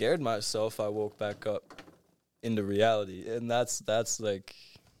scared myself, I woke back up into reality. And that's like,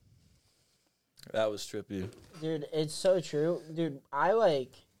 that was trippy. Dude, it's so true. Dude, I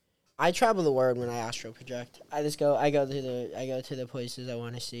travel the world when I astral project. I go to the places I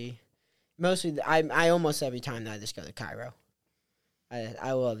want to see. Mostly, I almost every time that I just go to Cairo.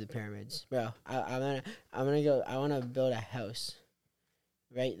 I love the pyramids, bro. I want to build a house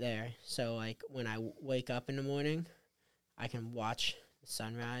right there. So like when I wake up in the morning, I can watch the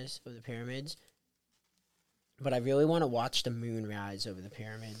sunrise of the pyramids. But I really want to watch the moon rise over the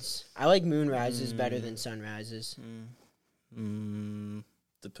pyramids. I like moon rises better than sunrises.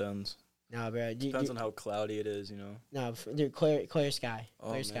 Depends. No, bro. Depends on how cloudy it is, you know. No, dude, clear sky.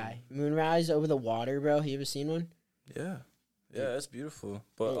 Clear sky. Moonrise over the water, bro. You ever seen one? Yeah. Yeah, it's beautiful.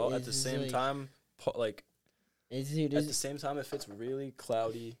 But at the same time, like, at the same time, if it's really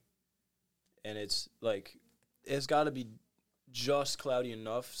cloudy and it's, like, it's got to be just cloudy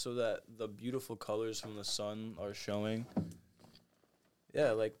enough so that the beautiful colors from the sun are showing.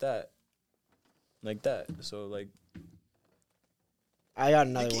 Yeah, like that. Like that. So, like, I got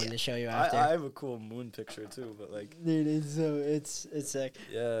another one to show you after. I have a cool moon picture too, but like, dude, it's sick.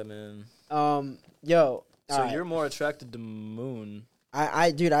 Yeah, man. Yo. So you're more attracted to moon?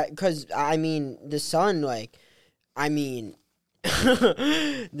 Because I mean the sun, like, I mean,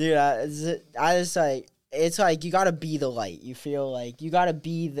 dude, I just like, it's like you gotta be the light. You feel like you gotta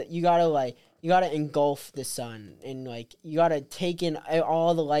engulf the sun, and like you gotta take in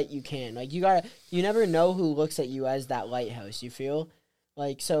all the light you can. Like you never know who looks at you as that lighthouse. You feel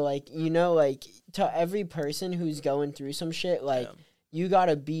like, so like, you know, like to every person who's going through some shit, like you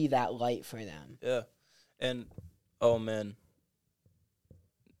gotta be that light for them. Yeah, and oh man,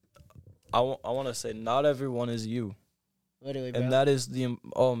 I want to say not everyone is you. Literally, bro. And that is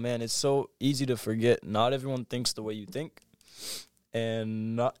oh man, it's so easy to forget. Not everyone thinks the way you think,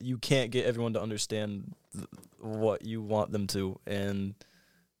 and you can't get everyone to understand what you want them to. And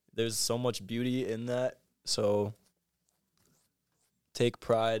there's so much beauty in that. So take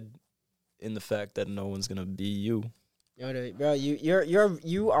pride in the fact that no one's gonna be you. Bro,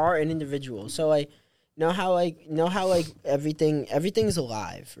 you are an individual. So like, know how everything's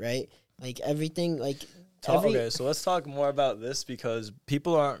alive, right? Like everything, like. Okay, so let's talk more about this because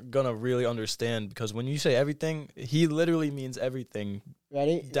people aren't going to really understand, because when you say everything, he literally means everything.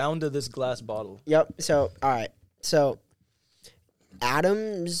 Ready? Down to this glass bottle. Yep. So, all right. So,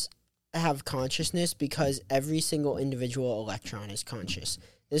 atoms have consciousness because every single individual electron is conscious.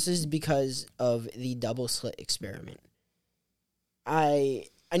 This is because of the double slit experiment.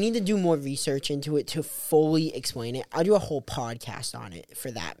 I need to do more research into it to fully explain it. I'll do a whole podcast on it,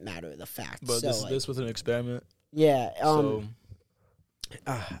 for that matter of the fact. But so, this was an experiment? Yeah. So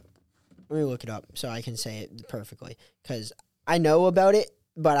let me look it up so I can say it perfectly. Because I know about it,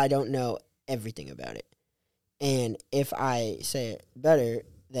 but I don't know everything about it. And if I say it better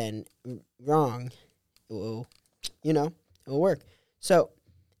than wrong, it will work. So,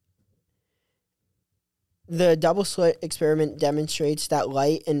 the double slit experiment demonstrates that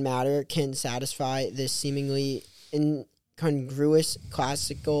light and matter can satisfy the seemingly incongruous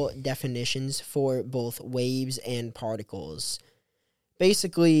classical definitions for both waves and particles.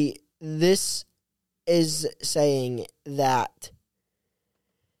 Basically, this is saying that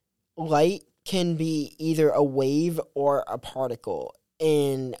light can be either a wave or a particle.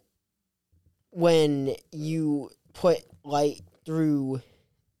 And when you put light through,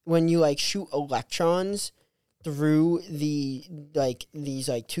 when you like shoot electrons through these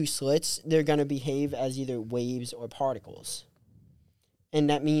two slits, they're gonna behave as either waves or particles, and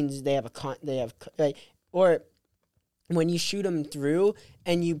that means or when you shoot them through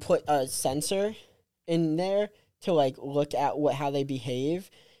and you put a sensor in there to like look at how they behave.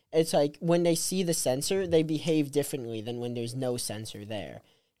 It's like when they see the sensor, they behave differently than when there's no sensor there.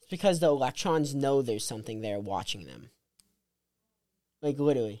 It's because the electrons know there's something there watching them. Like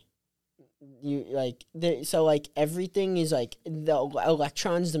literally. So everything is like, the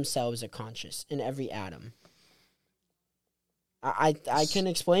electrons themselves are conscious in every atom. I can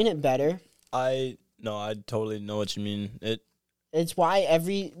explain it better. I totally know what you mean. It's why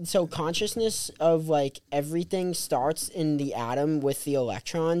consciousness of like everything starts in the atom with the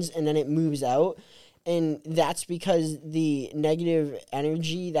electrons, and then it moves out, And that's because the negative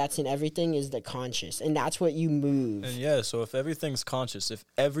energy that's in everything is the conscious. And that's what you move. And yeah, so if everything's conscious, if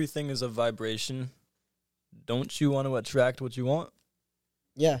everything is a vibration, don't you want to attract what you want?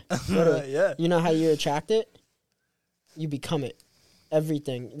 Yeah. Yeah. You know how you attract it? You become it.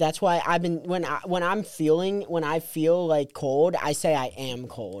 Everything. That's why I've been, when I feel like cold, I say I am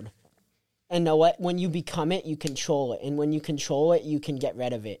cold. And know what? When you become it, you control it. And when you control it, you can get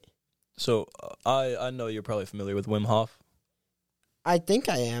rid of it. So I know you're probably familiar with Wim Hof. I think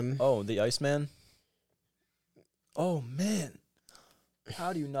I am. Oh, the Iceman? Oh, man.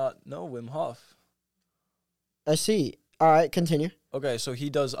 How do you not know Wim Hof? I see. All right, continue. Okay, so he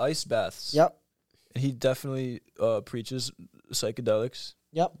does ice baths. Yep. He definitely preaches psychedelics.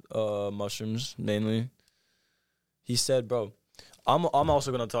 Yep. Mushrooms, mainly. He said, bro, I'm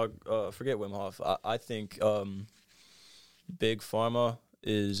also going to talk, forget Wim Hof. I think Big Pharma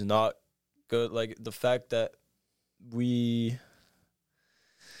is not good. Like, the fact that we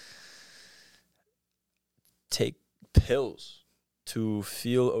take pills to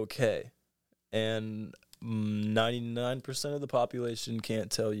feel okay, and 99% of the population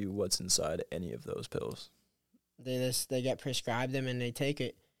can't tell you what's inside any of those pills. They get prescribed them and they take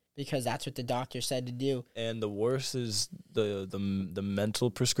it because that's what the doctor said to do. And the worst is the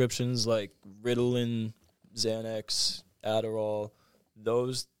mental prescriptions like Ritalin, Xanax, Adderall,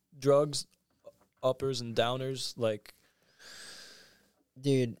 those drugs, uppers and downers, like,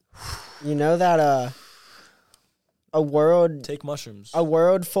 dude, you know that take mushrooms. A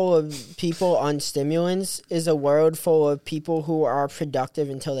world full of people on stimulants is a world full of people who are productive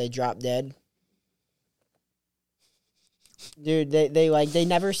until they drop dead. Dude, they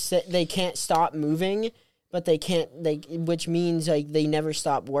never sit, they can't stop moving, but which means like they never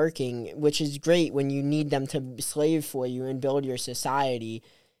stop working, which is great when you need them to slave for you and build your society,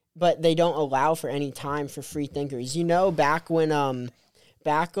 but they don't allow for any time for free thinkers. You know, back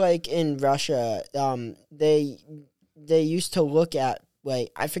like in Russia, they used to look at,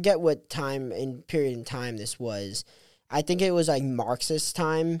 like, I forget what time in period in time this was. I think it was like Marxist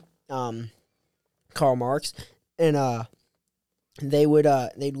time, Karl Marx, and they'd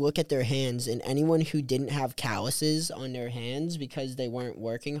look at their hands, and anyone who didn't have calluses on their hands because they weren't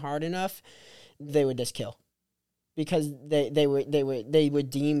working hard enough, they would just kill, because they were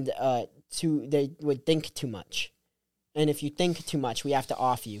deemed they would think too much, and if you think too much, we have to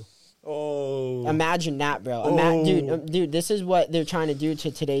off you. Oh. Imagine that, bro. Dude, this is what they're trying to do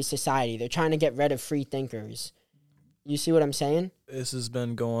to today's society. They're trying to get rid of free thinkers. You see what I'm saying? This has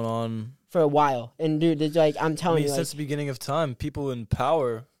been going on for a while. And, dude, it's like, I'm telling you. Since the beginning of time, people in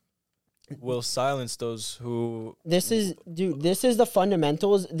power will silence those who... This is the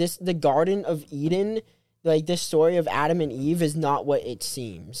fundamentals. The Garden of Eden, like, this story of Adam and Eve is not what it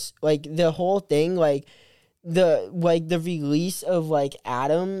seems. Like, the whole thing, like... the release of like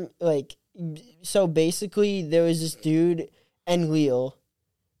Adam, like, so basically there was this dude Enlil,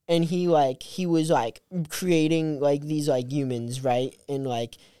 and he was like creating like these like humans, right? And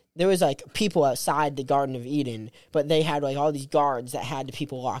like there was like people outside the Garden of Eden, but they had like all these guards that had the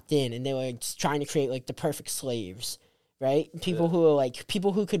people locked in, and they were like, trying to create like the perfect slaves. Right? People who are like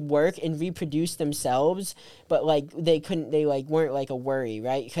people who could work and reproduce themselves, but like they weren't like a worry,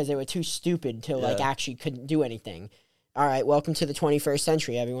 right? Because they were too stupid to like actually couldn't do anything. All right, welcome to the 21st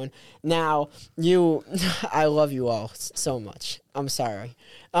century, everyone. Now, I love you all so much. I'm sorry.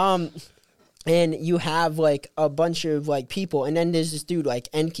 And you have, like, a bunch of, like, people. And then there's this dude, like,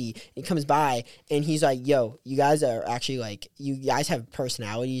 Enki. He comes by, and he's like, yo, you guys are actually, like, you guys have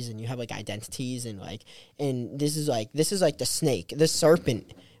personalities, and you have, like, identities. And, like, and this is, like, the snake, the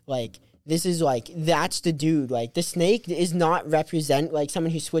serpent. Like, this is, like, that's the dude. Like, the snake is not represent, like,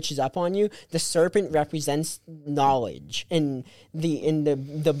 someone who switches up on you. The serpent represents knowledge in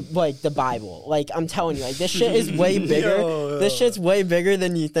the Bible. Like, I'm telling you, like, this shit is way bigger. This shit's way bigger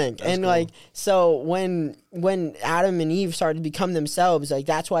than you think. That's and, cool. Like, so when Adam and Eve started to become themselves, like,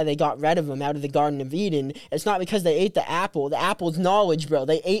 that's why they got rid of them out of the Garden of Eden. It's not because they ate the apple. The apple's knowledge, bro.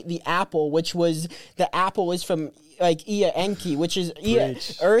 They ate the apple, the apple is from... like Ea Enki, which is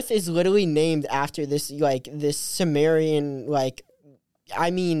Earth is literally named after this Sumerian, like, I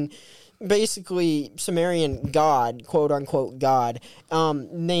mean, basically Sumerian god, quote unquote god,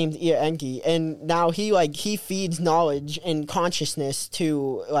 named Ea Enki, and now he feeds knowledge and consciousness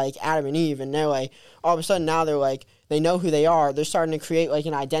to like Adam and Eve, and they're like all of a sudden now they're like they know who they are. They're starting to create like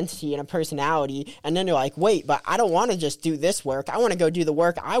an identity and a personality, and then they're like, wait, but I don't want to just do this work. I want to go do the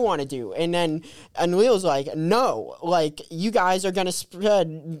work I want to do. And then Leo's like, no, like you guys are gonna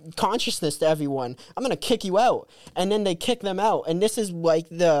spread consciousness to everyone. I'm gonna kick you out, and then they kick them out, and this is like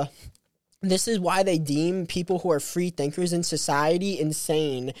This is why they deem people who are free thinkers in society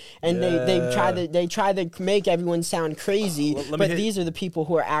insane, and they try to make everyone sound crazy. But these are the people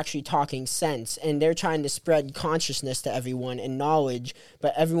who are actually talking sense, and they're trying to spread consciousness to everyone and knowledge.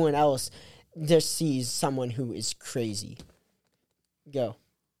 But everyone else just sees someone who is crazy. Go.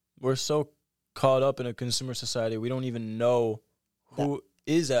 We're so caught up in a consumer society, we don't even know who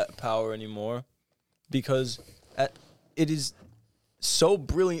is at power anymore, because it is so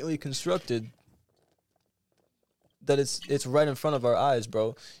brilliantly constructed that it's right in front of our eyes,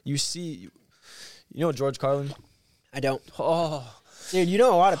 bro. You know George Carlin? I don't. Oh, dude, you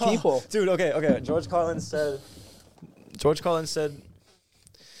know a lot of people. Dude, okay. George Carlin said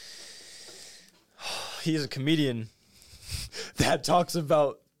he's a comedian that talks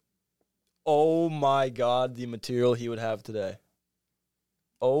about, oh my God, the material he would have today.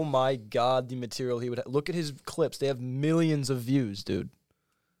 Oh my God, the material he would have. Look at his clips. They have millions of views, dude.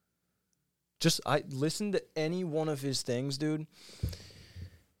 I listen to any one of his things, dude.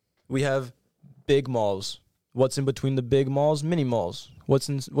 We have big malls. What's in between the big malls? Mini malls. What's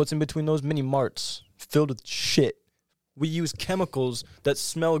in between those? Mini marts filled with shit. We use chemicals that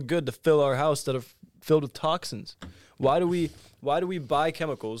smell good to fill our house that are filled with toxins. Why do we buy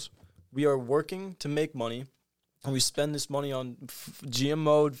chemicals? We are working to make money, and we spend this money on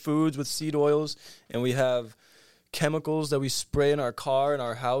GMO'd foods with seed oils, and we have chemicals that we spray in our car, in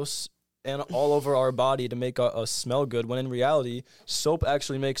our house, and all over our body to make us smell good, when in reality, soap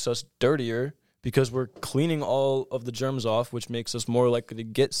actually makes us dirtier because we're cleaning all of the germs off, which makes us more likely to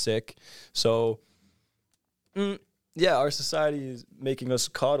get sick. So, yeah, our society is making us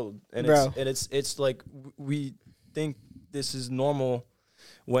coddled, and it's like we think this is normal.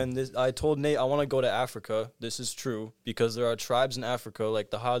 When I told Nate I want to go to Africa, this is true, because there are tribes in Africa, like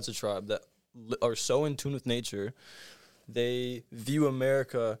the Hadza tribe, that are so in tune with nature. They view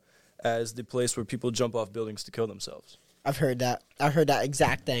America as the place where people jump off buildings to kill themselves. I've heard that. I heard that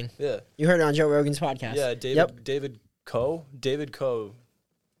exact thing. Yeah. You heard it on Joe Rogan's podcast. Yeah, David Coe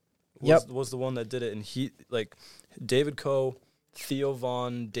was the one that did it, and he, like, David Coe, Theo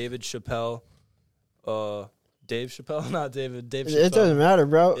Vaughn, David Chappelle, Dave Chappelle, not David. Dave Chappelle. It doesn't matter,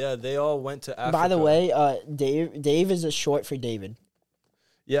 bro. Yeah, they all went to Africa. By the way, Dave is a short for David.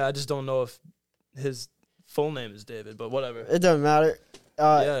 Yeah, I just don't know if his full name is David, but whatever. It doesn't matter.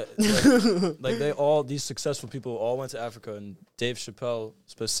 Like they all, these successful people all went to Africa, and Dave Chappelle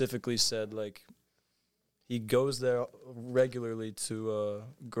specifically said, like, he goes there regularly to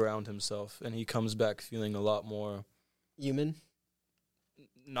ground himself, and he comes back feeling a lot more human.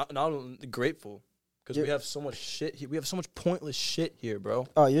 Not grateful. Because we have so much shit here. We have so much pointless shit here, bro.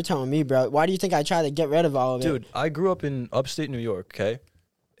 Oh, you're telling me, bro. Why do you think I try to get rid of all of it? Dude, I grew up in upstate New York, okay?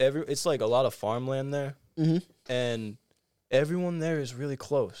 It's like a lot of farmland there. Mm-hmm. And everyone there is really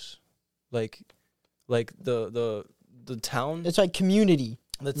close. Like the town. It's like community.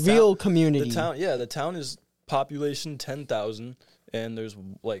 Real community. The town is population 10,000. And there's,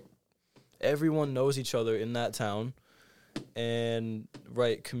 like, everyone knows each other in that town. And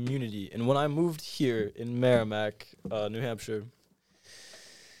community. And when I moved here in Merrimack, New Hampshire,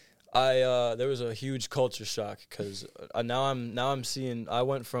 there was a huge culture shock, because now I'm seeing, I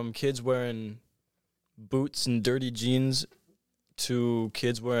went from kids wearing boots and dirty jeans to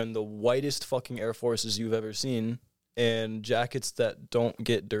kids wearing the whitest fucking Air Forces you've ever seen, and jackets that don't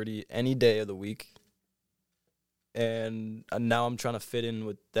get dirty any day of the week. And now I'm trying to fit in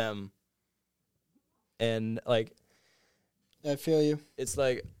with them. And, like, I feel you. It's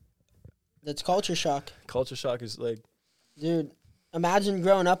like, that's culture shock. Culture shock is like, dude, imagine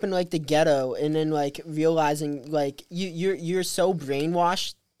growing up in, like, the ghetto and then, like, realizing, like, you're so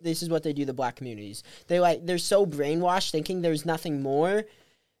brainwashed. This is what they do, the black communities. They're so brainwashed thinking there's nothing more,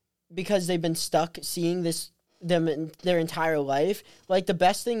 because they've been stuck seeing them their entire life. Like, the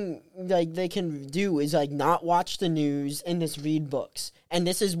best thing, like, they can do is, like, not watch the news and just read books. And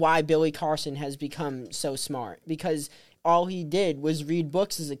this is why Billy Carson has become so smart, because all he did was read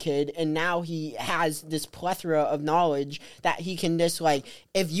books as a kid, and now he has this plethora of knowledge that he can just, like,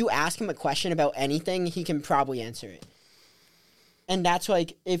 if you ask him a question about anything, he can probably answer it. And that's,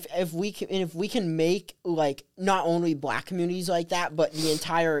 like, if we can make, like, not only black communities like that, but the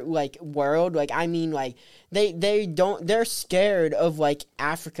entire, like, world, like, I mean, like, they're scared of, like,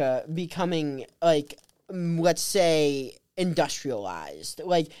 Africa becoming, like, let's say, industrialized.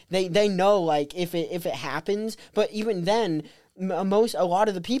 Like, they know, like, if it happens, but even then, a lot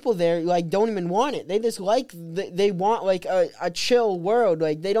of the people there like don't even want it. They just like they want like a chill world.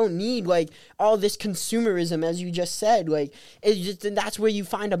 Like they don't need like all this consumerism, as you just said. Like it's just, and that's where you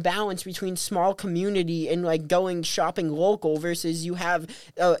find a balance between small community and like going shopping local versus you have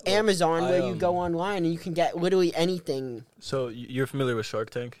Amazon where you go online and you can get literally anything. So you're familiar with Shark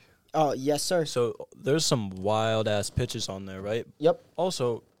Tank? Oh yes, sir. So there's some wild ass pitches on there, right? Yep.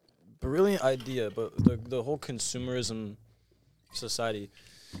 Also, brilliant idea, but the whole consumerism society.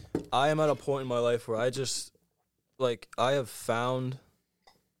 I am at a point in my life where I just like I have found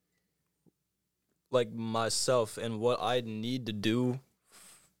like myself and what I need to do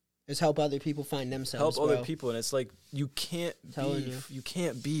is help other people find themselves. Help other people, and it's like you can't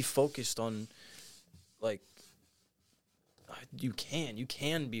be focused on like you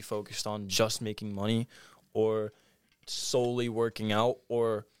can be focused on just making money or solely working out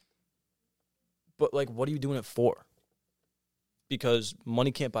but like what are you doing it for? Because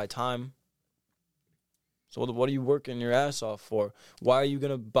money can't buy time. So what are you working your ass off for? Why are you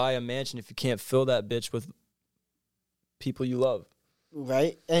going to buy a mansion if you can't fill that bitch with people you love?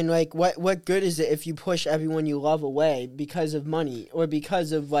 Right? And, like, what good is it if you push everyone you love away because of money or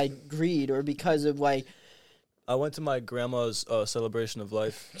because of, like, greed or because of, like... I went to my grandma's celebration of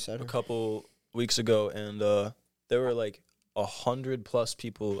life a couple weeks ago, and there were, like, 100+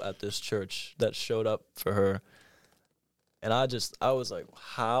 people at this church that showed up for her. And I was like,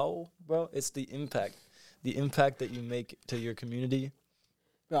 how, bro? It's the impact that you make to your community.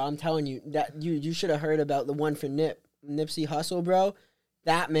 Bro, I'm telling you, that you should have heard about the one for Nipsey Hussle, bro.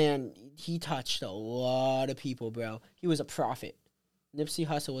 That man, he touched a lot of people, bro. He was a prophet. Nipsey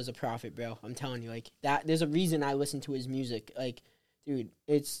Hussle was a prophet, bro. I'm telling you, like, that. There's a reason I listen to his music. Like, dude,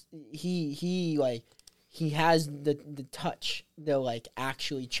 it's, he has the touch to, like,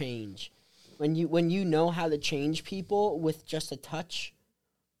 actually change. When you know how to change people with just a touch,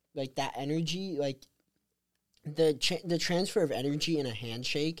 like that energy, like the transfer of energy in a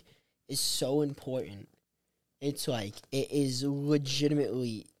handshake is so important. It's like it is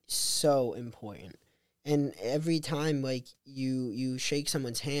legitimately so important. And every time like you shake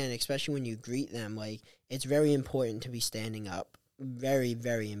someone's hand, especially when you greet them, like it's very important to be standing up. Very,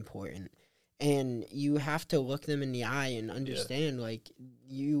 very important. And you have to look them in the eye and understand,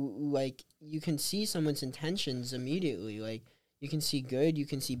 you can see someone's intentions immediately. Like, you can see good, you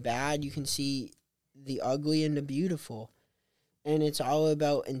can see bad, you can see the ugly and the beautiful. And it's all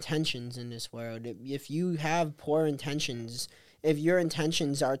about intentions in this world. If you have poor intentions, if your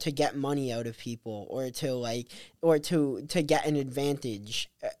intentions are to get money out of people or to get an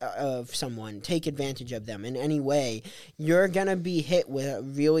advantage of someone, take advantage of them in any way, you're going to be hit with a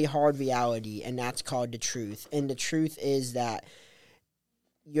really hard reality, and that's called the truth. And the truth is that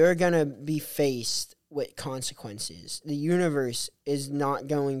you're going to be faced with consequences. The universe is not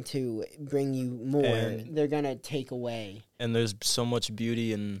going to bring you more. They're going to take away. And there's so much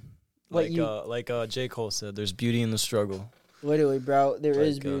beauty in, like J. Cole said, there's beauty in the struggle. Literally, bro, there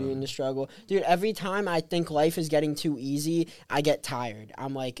is beauty in the struggle. Dude, every time I think life is getting too easy, I get tired.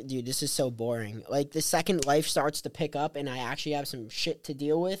 I'm like, dude, this is so boring. Like, the second life starts to pick up and I actually have some shit to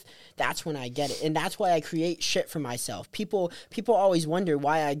deal with, that's when I get it. And that's why I create shit for myself. People always wonder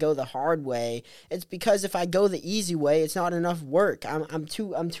why I go the hard way. It's because if I go the easy way, it's not enough work. I'm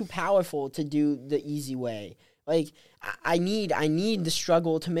too powerful to do the easy way. Like, I need the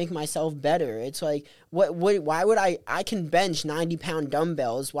struggle to make myself better. It's like, why would I can bench 90-pound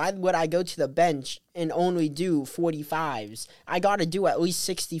dumbbells. Why would I go to the bench and only do 45s? I got to do at least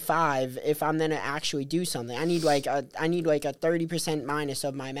 65 if I'm going to actually do something. I need like a 30% minus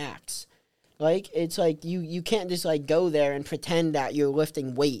of my max. Like, it's like you can't just like go there and pretend that you're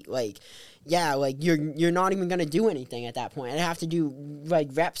lifting weight. Like, yeah, like you're not even going to do anything at that point. I have to do like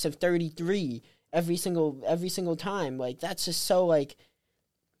reps of 33 every single time. Like, that's just so, like,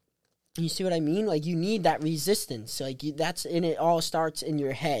 you see what I mean? Like, you need that resistance. Like, and it all starts in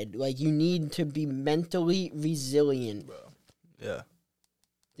your head. Like, you need to be mentally resilient. Bro. Yeah.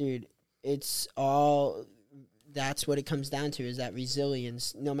 Dude, that's what it comes down to, is that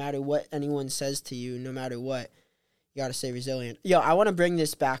resilience. No matter what anyone says to you, no matter what, you gotta stay resilient. Yo, I want to bring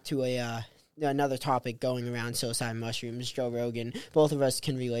this back to another topic going around psilocybin mushrooms. Joe Rogan, both of us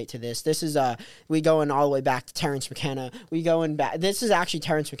can relate to this. This is we going all the way back to Terrence McKenna. We going back. This is actually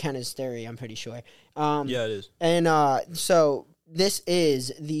Terrence McKenna's theory, I'm pretty sure. Yeah, it is. And so this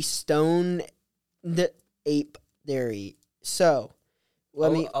is the stone the ape theory. So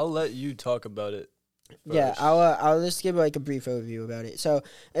I'll let you talk about it. Yeah, I'll just give like a brief overview about it. So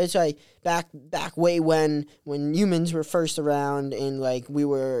it's like back way when humans were first around and like we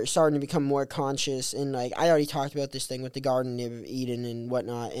were starting to become more conscious, and like I already talked about this thing with the Garden of Eden and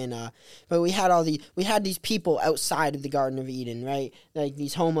whatnot, and but we had these people outside of the Garden of Eden, right? Like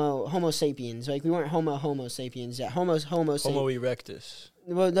these Homo sapiens. Like we weren't Homo sapiens yet. Homo erectus.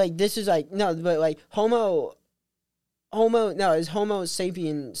 Well, like this is like no, but like no, is Homo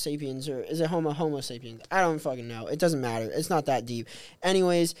sapiens or is it Homo sapiens? I don't fucking know. It doesn't matter. It's not that deep.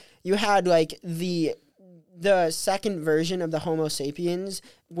 Anyways, you had like the second version of the Homo sapiens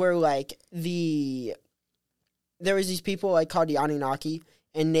where like there was these people like called the Anunnaki,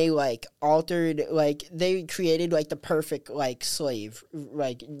 and they like altered, like they created like the perfect like slave,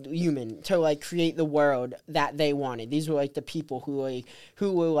 like human to like create the world that they wanted. These were like the people who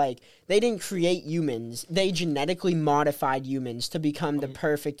were like they didn't create humans. They genetically modified humans to become the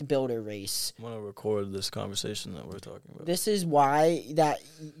perfect builder race. I want to record this conversation that we're talking about. This is why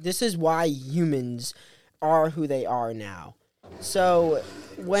humans are who they are now. So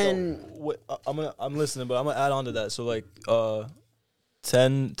I'm listening, but I'm gonna add on to that. So like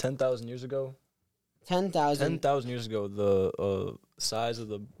 10,000 years ago? 10,000 years ago, the size of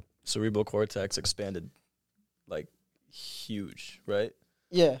the cerebral cortex expanded, like, huge, right?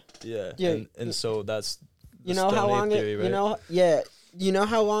 Yeah. Yeah. And so that's the how long theory, right? You know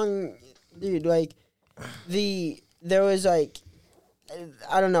how long, dude, like, there was, like,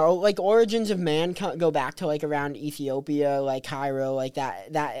 I don't know, like, origins of man go back to, like, around Ethiopia, like, Cairo, like,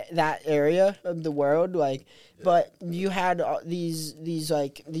 that area of the world, like, but you had these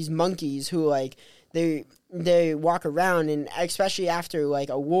monkeys who, like, they walk around, and especially after, like,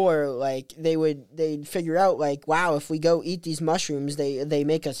 a war, like, they'd figure out, like, wow, if we go eat these mushrooms, they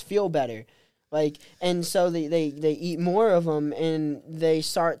make us feel better. Like, and so they eat more of them, and they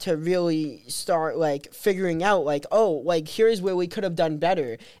start like figuring out like, oh, like here's where we could have done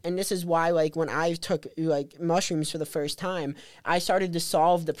better. And this is why, like, when I took like mushrooms for the first time, I started to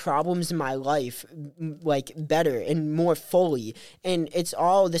solve the problems in my life like better and more fully. And it's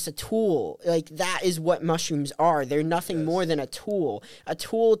all a tool. Like, that is what mushrooms are. They're nothing more than a tool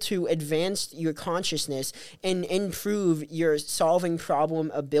to advance your consciousness and improve your solving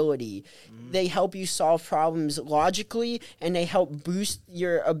problem ability. They help you solve problems logically, and they help boost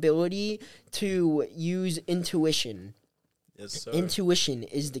your ability to use intuition. Yes, sir. Intuition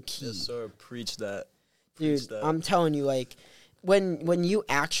is the key. Yes, sir. Preach that. Dude, I'm telling you, like, when you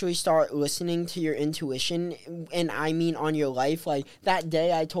actually start listening to your intuition, and I mean on your life, like that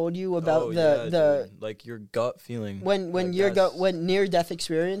day I told you about the like your gut feeling. When near death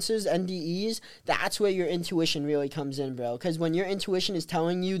experiences, NDEs, that's where your intuition really comes in, bro. Because when your intuition is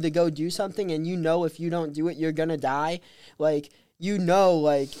telling you to go do something, and you know if you don't do it, you're gonna die, like. You know,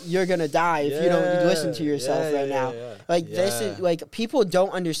 like, you're going to die if you don't listen to yourself now. Like, this is, like, people don't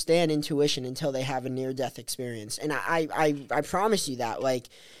understand intuition until they have a near-death experience. And I promise you that, like,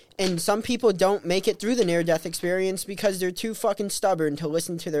 and some people don't make it through the near-death experience because they're too fucking stubborn to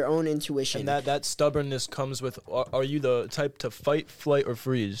listen to their own intuition. And that stubbornness comes with, are you the type to fight, flight, or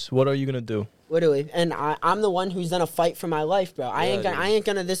freeze? What are you going to do? Literally, and I'm the one who's gonna fight for my life, bro. I'm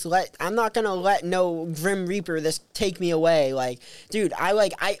not gonna let no Grim Reaper take me away. Like, dude,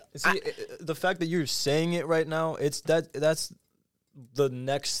 the fact that you're saying it right now, that's the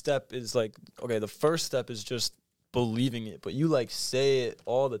next step is like, okay, the first step is just believing it, but you like say it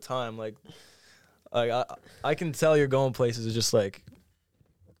all the time, like I can tell you're going places. It's just like,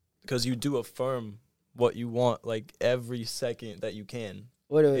 because you do affirm what you want, like every second that you can.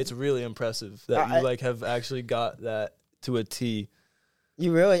 It's really impressive that you like have actually got that to a T.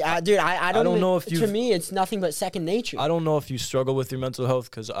 You really, dude. I don't know if to me it's nothing but second nature. I don't know if you struggle with your mental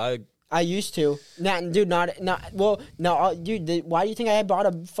health, because I used to. Dude, why do you think I bought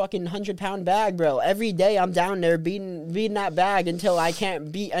a fucking 100-pound bag, bro? Every day I'm down there beating that bag until I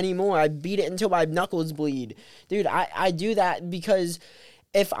can't beat anymore. I beat it until my knuckles bleed. Dude, I do that because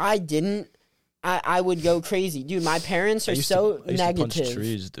if I didn't, I would go crazy. Dude, my parents are so negative. To punch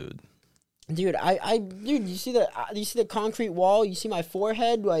trees, dude. Dude, dude, you see the concrete wall? You see my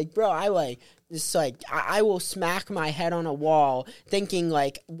forehead? Like, bro, I will smack my head on a wall thinking,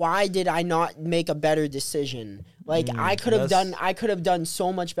 like, why did I not make a better decision? Like, I could have done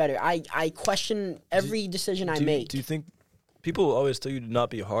so much better. I question every decision I make. Do you think people always tell you to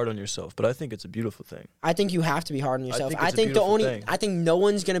not be hard on yourself, but I think it's a beautiful thing. I think you have to be hard on yourself. I think no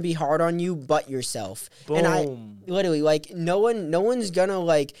one's gonna be hard on you but yourself. Boom. And I literally, like, no one's gonna,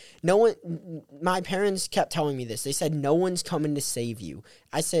 like, my parents kept telling me this. They said, no one's coming to save you.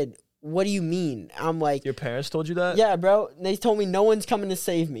 I said, what do you mean? I'm like, your parents told you that? Yeah, bro. They told me no one's coming to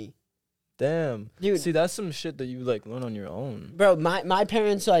save me. Damn. Dude. See, that's some shit that you, like, learn on your own. Bro, my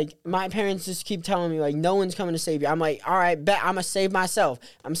parents just keep telling me, like, no one's coming to save you. I'm like, all right, bet I'm going to save myself.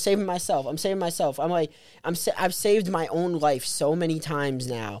 I'm saving myself. I'm like, I've saved my own life so many times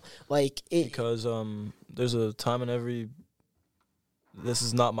now. Like, Because there's a time in every, this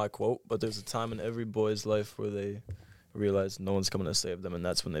is not my quote, but there's a time in every boy's life where they realize no one's coming to save them, and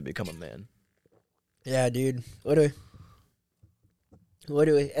that's when they become a man. Yeah, dude. Literally.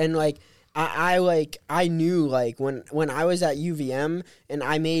 And, like, I knew, like, when I was at UVM and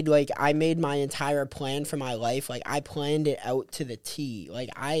I made my entire plan for my life, like, I planned it out to the T. Like,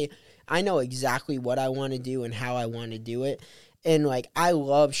 I know exactly what I want to do and how I want to do it. And, like, I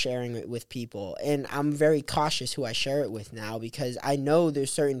love sharing it with people. And I'm very cautious who I share it with now because I know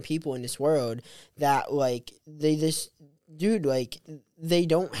there's certain people in this world that, like, they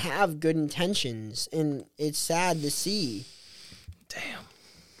don't have good intentions. And it's sad to see. Damn.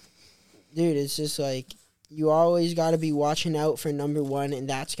 Dude, it's just like, you always got to be watching out for number one, and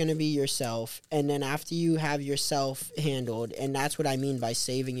that's going to be yourself. And then after you have yourself handled, and that's what I mean by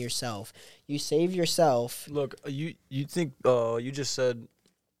saving yourself. You save yourself. Look, you think, you just said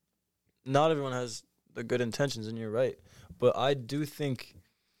not everyone has the good intentions, and you're right. But I do think,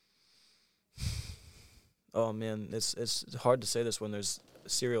 oh, man, it's hard to say this when there's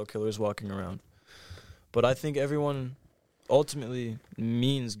serial killers walking around. But I think everyone ultimately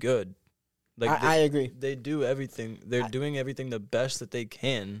means good. Like I agree. They do everything. They're doing everything the best that they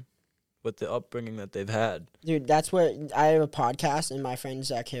can with the upbringing that they've had. Dude, that's where I have a podcast, and my friend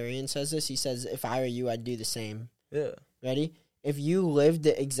Zacharian says this. He says, if I were you, I'd do the same. Yeah. Ready? If you lived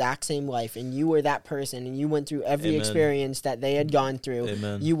the exact same life and you were that person and you went through every experience that they had gone through,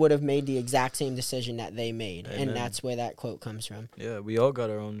 you would have made the exact same decision that they made. Amen. And that's where that quote comes from. Yeah, we all got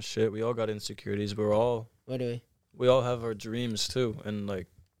our own shit. We all got insecurities. We all have our dreams too. And, like,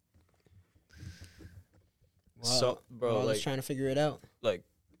 well, so, bro, we're like, just trying to figure it out. Like,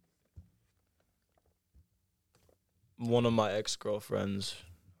 one of my ex-girlfriends,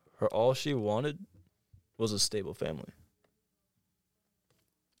 all she wanted was a stable family.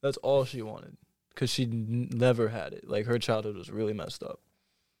 That's all she wanted, because she never had it. Like, her childhood was really messed up.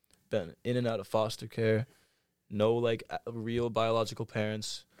 Been in and out of foster care, no, like, real biological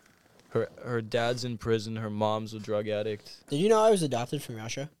parents. Her dad's in prison. Her mom's a drug addict. Did you know I was adopted from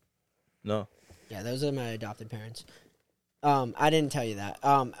Russia? No. Yeah, those are my adopted parents. I didn't tell you that.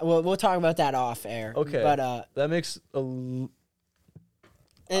 We'll talk about that off air. Okay. But that makes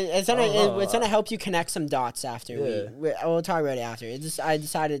it's gonna help you connect some dots after. Yeah. We'll talk about it after. I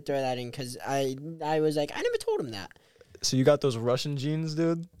decided to throw that in because I was like, I never told him that. So you got those Russian genes,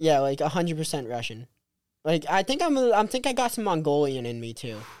 dude? Yeah, like 100% Russian. Like, I think I got some Mongolian in me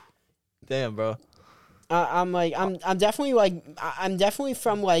too. Damn, bro. I'm definitely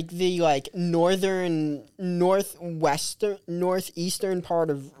from, like, the, like, northeastern part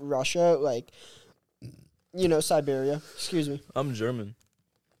of Russia, like, you know, Siberia. Excuse me. I'm German.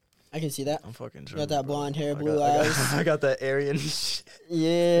 I can see that. I'm fucking German. You got that blonde hair, blue eyes. I got that Aryan shit.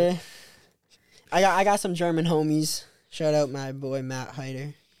 Yeah. I got some German homies. Shout out my boy Matt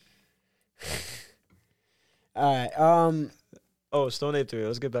Heider. All right. Oh, Stone Ape Theory.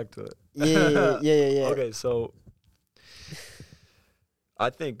 Let's get back to it. Yeah. Okay, so I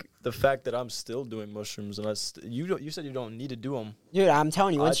think the fact that I'm still doing mushrooms and you said you don't need to do them. Dude, I'm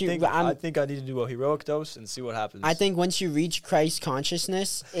telling you, I think I need to do a heroic dose and see what happens. I think once you reach Christ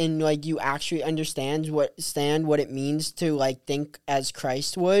consciousness and, like, you actually understand what it means to, like, think as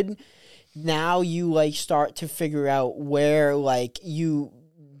Christ would, now you, like, start to figure out where, like, you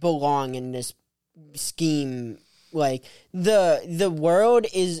belong in this scheme. Like, the world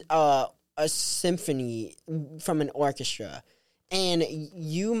is a symphony from an orchestra, and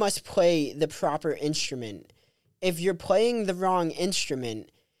you must play the proper instrument. If you're playing the wrong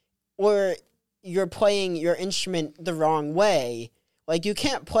instrument, or you're playing your instrument the wrong way, like, you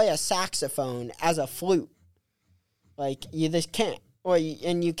can't play a saxophone as a flute. Like, you just can't.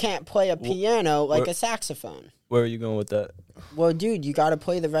 And you can't play a piano like a saxophone. Where are you going with that? Well, dude, you got to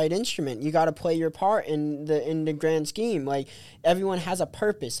play the right instrument. You got to play your part in the grand scheme. Like, everyone has a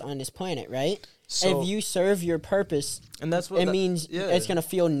purpose on this planet, right? So, if you serve your purpose, and that's what means it's going to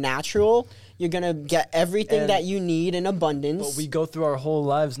feel natural. You're going to get everything that you need in abundance. But we go through our whole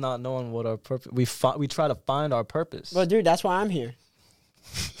lives not knowing what our purpose. We try to find our purpose. Well, dude, that's why I'm here.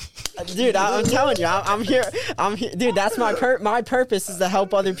 Dude, I'm telling you, I'm here. Dude, that's my purpose is to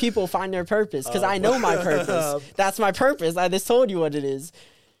help other people find their purpose, because I know my purpose. That's my purpose. I just told you what it is.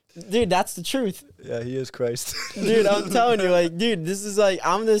 Dude, that's the truth. Yeah, he is Christ. Dude, I'm telling you, like, dude, this is, like,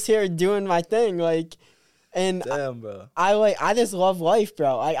 I'm just here doing my thing. Like, And damn, bro. I just love life,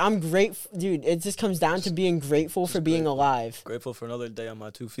 bro. I'm grateful, dude. It just comes down to being grateful for being alive. Grateful for another day on my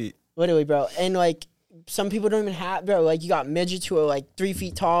 2 feet. Literally, bro. And like, some people don't even have, bro. Like, you got midgets who are like 3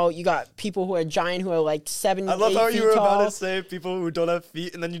 feet tall. You got people who are giant who are like 7, 8 feet tall. I love how you were about to say people who don't have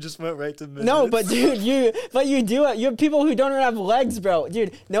feet, and then you just went right to midgets. No, but dude, you do it. You have people who don't even have legs, bro.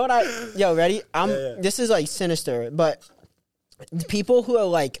 Dude, know what yo, ready? This is like sinister, but people who are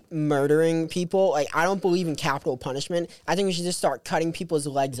like murdering people, like, I don't believe in capital punishment. I think we should just start cutting people's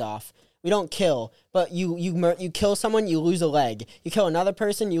legs off. We don't kill, but you kill someone, you lose a leg. You kill another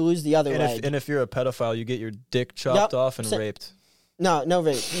person, you lose the other leg. And if you're a pedophile, you get your dick chopped off and raped. No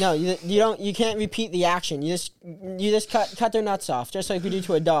rape. No, you don't. You can't repeat the action. You just cut their nuts off, just like we do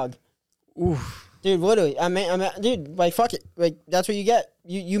to a dog. Oof. Dude, literally, I mean, dude, like, fuck it, like, that's what you get.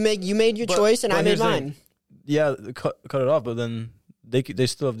 You made your choice, and I made mine. Yeah, cut it off, but then they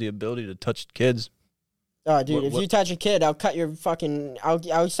still have the ability to touch kids. Oh, dude, if you touch a kid, I'll cut your fucking.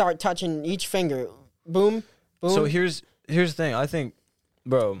 I'll start touching each finger. Boom, boom. So here's the thing. I think,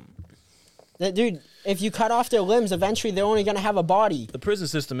 bro. Dude, if you cut off their limbs, eventually they're only gonna have a body. The prison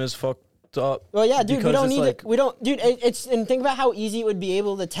system is fucked up. Well, yeah, dude, we don't need it. We don't, dude. It's and think about how easy it would be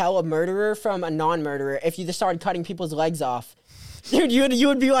able to tell a murderer from a non-murderer if you just started cutting people's legs off. Dude, you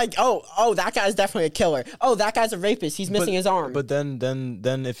would be like, oh, that guy's definitely a killer. Oh, that guy's a rapist. He's missing his arm. But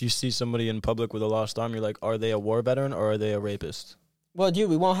then if you see somebody in public with a lost arm, you're like, are they a war veteran or are they a rapist? Well,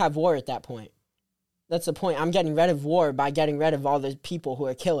 dude, we won't have war at that point. That's the point. I'm getting rid of war by getting rid of all the people who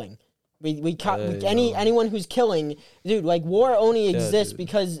are killing. We cut anyone who's killing, dude. Like, war only exists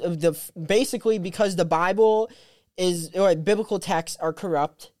because of because the Bible or biblical texts are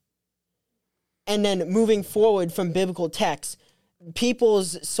corrupt, and then moving forward from biblical texts,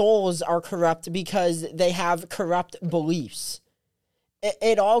 people's souls are corrupt because they have corrupt beliefs.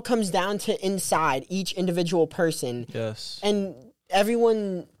 It all comes down to inside each individual person. Yes. And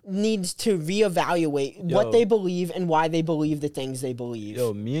everyone needs to reevaluate what they believe and why they believe the things they believe.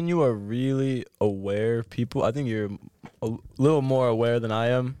 Yo, me and you are really aware people. I think you're a little more aware than I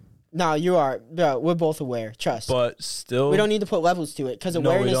am. No, you are. Bro, we're both aware. Trust. But still, we don't need to put levels to it because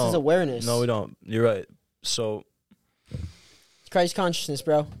awareness is awareness. No, we don't. You're right. So, Christ consciousness,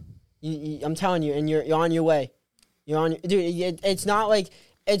 bro. I'm telling you, and you're on your way. You're on, dude. It's not like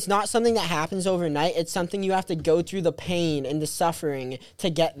it's not something that happens overnight. It's something you have to go through the pain and the suffering to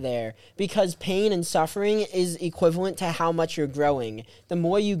get there. Because pain and suffering is equivalent to how much you're growing. The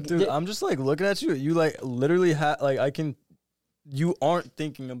more you, dude, I'm just like looking at you. You like literally you aren't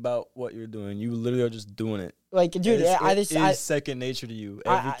thinking about what you're doing. You literally are just doing it. Like, dude, it's second nature to you.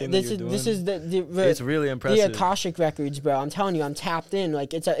 Everything that you're doing. This is it's really impressive. The Akashic records, bro. I'm telling you, I'm tapped in.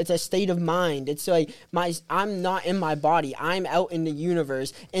 Like, it's a state of mind. It's like I'm not in my body. I'm out in the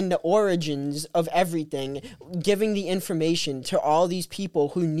universe, in the origins of everything, giving the information to all these people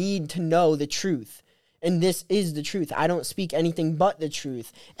who need to know the truth. And this is the truth. I don't speak anything but the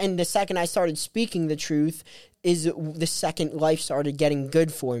truth. And the second I started speaking the truth is the second life started getting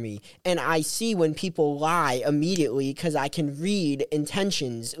good for me. And I see when people lie immediately because I can read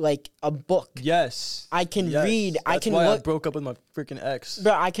intentions like a book. Yes. I can read. That's why I broke up with my freaking ex.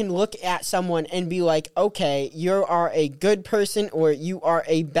 But I can look at someone and be like, okay, you are a good person or you are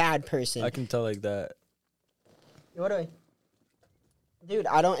a bad person. I can tell like that. What do I... Dude,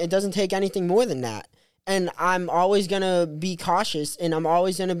 it doesn't take anything more than that. And I'm always going to be cautious, and I'm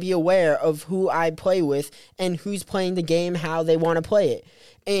always going to be aware of who I play with and who's playing the game, how they want to play it.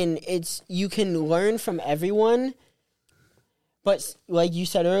 And you can learn from everyone, but like you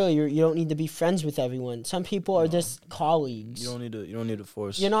said earlier, you don't need to be friends with everyone. Some people are just colleagues. You don't need to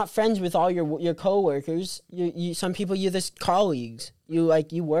force. You're not friends with all your coworkers. Some people, you're just colleagues.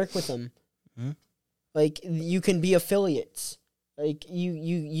 You work with them. Mm-hmm. Like, you can be affiliates. Like,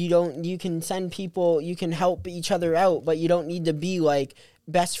 you can send people, you can help each other out, but you don't need to be, like,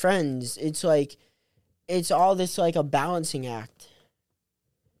 best friends. It's, like, it's all this, like, a balancing act.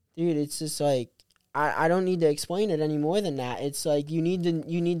 Dude, it's just, like, I don't need to explain it any more than that. It's, like, you need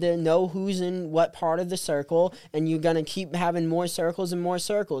to know who's in what part of the circle, and you're going to keep having more circles and more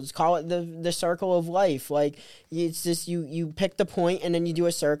circles. Call it the circle of life. Like, it's just you pick the point, and then you do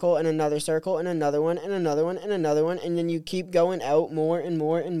a circle, and another circle, and another one, and another one, and another one, and then you keep going out more and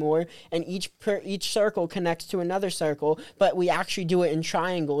more and more, and each circle connects to another circle, but we actually do it in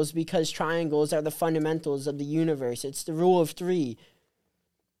triangles because triangles are the fundamentals of the universe. It's the rule of three.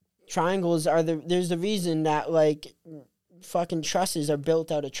 Triangles there's the reason that, like, fucking trusses are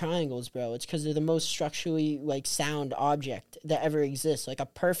built out of triangles, bro. It's because they're the most structurally, like, sound object that ever exists. Like, a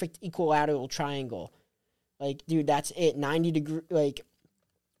perfect equilateral triangle. Like, dude, that's it. 90 degree, like,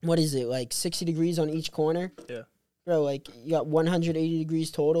 what is it, like 60 degrees on each corner? Yeah. Bro, like you got 180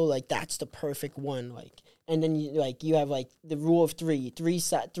 degrees total. Like that's the perfect one. Like, and then you have like the rule of three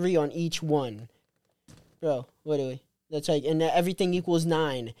on each one. Bro, literally. That's like, and everything equals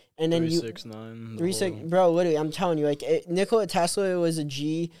 9. And then 3, 6, 9. 3, 6, bro, literally, I'm telling you, like, Nikola Tesla was a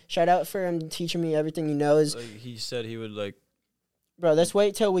G. Shout out for him teaching me everything he knows. Like, he said he would, like... Bro, let's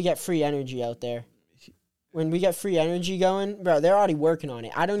wait till we get free energy out there. When we get free energy going, bro, they're already working on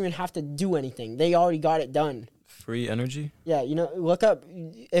it. I don't even have to do anything. They already got it done. Free energy? Yeah, you know, look up,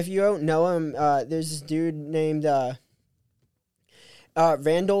 if you don't know him, there's this dude named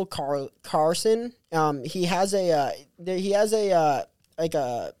Randall Carson. He has a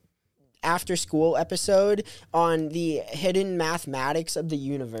after school episode on the hidden mathematics of the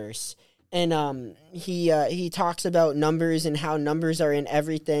universe. And he talks about numbers and how numbers are in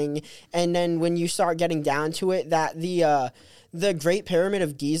everything. And then when you start getting down to it, that the Great Pyramid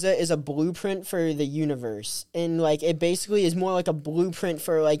of Giza is a blueprint for the universe. And like it basically is more like a blueprint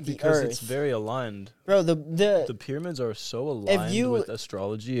for like the because Earth. It's very aligned. Bro, the pyramids are so aligned with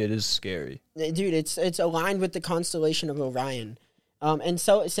astrology, it is scary. Dude, it's aligned with the constellation of Orion. And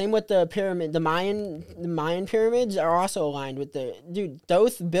so same with the pyramid. The Mayan pyramids are also aligned with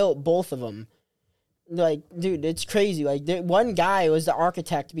Thoth built both of them. Like, dude, it's crazy. Like, one guy was the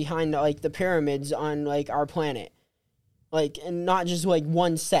architect behind the pyramids on like our planet. Like, and not just like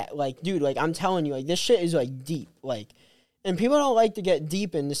one set. Like, dude, like I'm telling you, like this shit is like deep. Like, and people don't like to get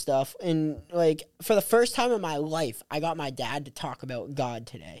deep into stuff. And like for the first time in my life, I got my dad to talk about God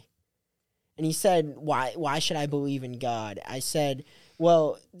today. And he said, why should I believe in God? I said,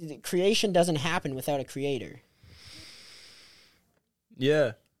 well, creation doesn't happen without a creator.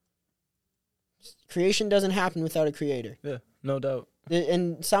 Yeah. Creation doesn't happen without a creator. Yeah, no doubt.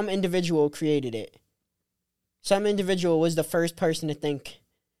 And some individual created it. Some individual was the first person to think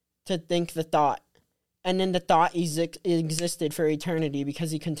the thought. And then the thought existed for eternity because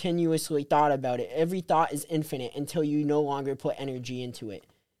he continuously thought about it. Every thought is infinite until you no longer put energy into it.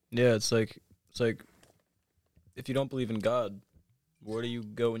 Yeah, it's like if you don't believe in God, where do you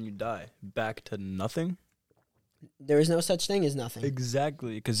go when you die? Back to nothing? There is no such thing as nothing.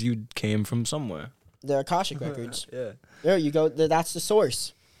 Exactly, because you came from somewhere. The Akashic records. Yeah. There you go. That's the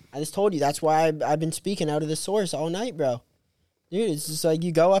source. I just told you. That's why I've been speaking out of the source all night, bro. Dude, it's just like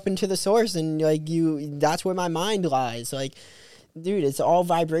you go up into the source and like that's where my mind lies. Like, dude, it's all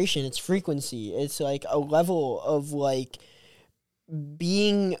vibration. It's frequency. It's like a level of like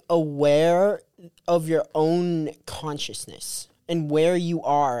being aware of your own consciousness and where you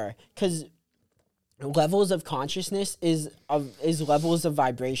are, because levels of consciousness is levels of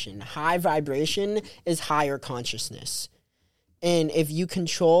vibration. High vibration is higher consciousness, and if you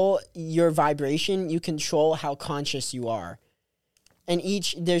control your vibration, you control how conscious you are. And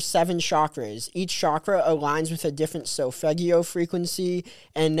there's 7 chakras. Each chakra aligns with a different solfeggio frequency.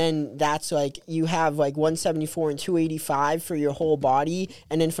 And then that's like, you have like 174 and 285 for your whole body.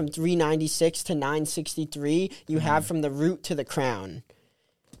 And then from 396 to 963, you have from the root to the crown.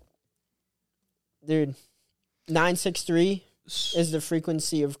 Dude, 963 is the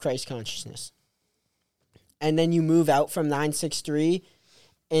frequency of Christ consciousness. And then you move out from 963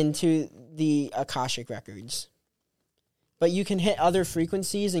 into the Akashic records. But you can hit other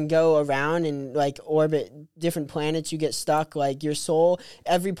frequencies and go around and like orbit different planets. You get stuck. Like your soul,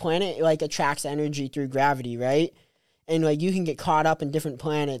 every planet like attracts energy through gravity, right? And like you can get caught up in different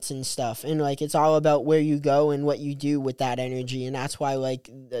planets and stuff. And like it's all about where you go and what you do with that energy. And that's why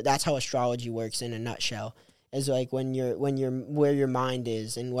like that's how astrology works in a nutshell. Is like when you're where your mind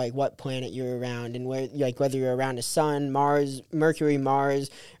is and like what planet you're around and where like whether you're around the sun, Mars, Mercury,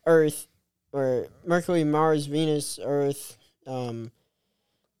 Mars, Earth. Or Mercury, Mars, Venus, Earth,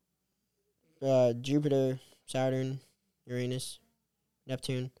 Jupiter, Saturn, Uranus,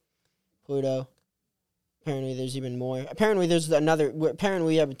 Neptune, Pluto. Apparently there's even more. Apparently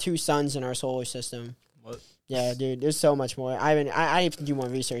we have 2 suns in our solar system. What? Yeah, dude, there's so much more. I have to do more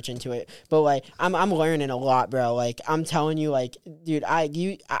research into it. But like I'm learning a lot, bro. Like I'm telling you, like, dude,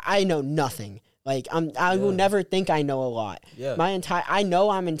 I know nothing. Like I will never think I know a lot. Yeah. I know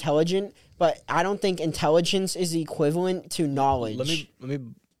I'm intelligent, but I don't think intelligence is equivalent to knowledge. Let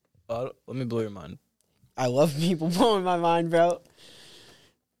me blow your mind. I love people blowing my mind, bro.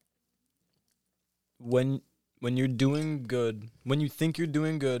 When you're doing good, when you think you're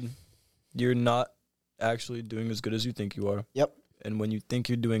doing good, you're not actually doing as good as you think you are. Yep. And when you think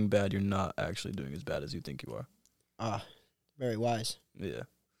you're doing bad, you're not actually doing as bad as you think you are. Very wise. Yeah.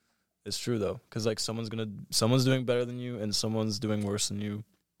 It's true though, because like someone's doing better than you and someone's doing worse than you.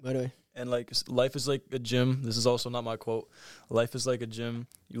 Literally. And like life is like a gym. This is also not my quote. Life is like a gym.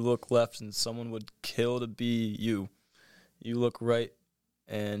 You look left and someone would kill to be you. You look right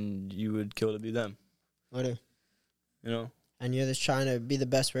and you would kill to be them. Literally. You know? And you're just trying to be the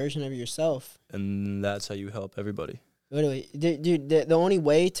best version of yourself. And that's how you help everybody. Literally. Dude, the only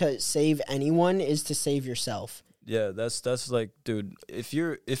way to save anyone is to save yourself. Yeah, that's like, dude, if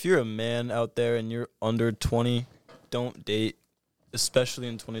you're a man out there and you're under 20, don't date. Especially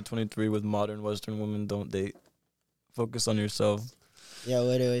in 2023 with modern Western women, don't date. Focus on yourself. Yeah,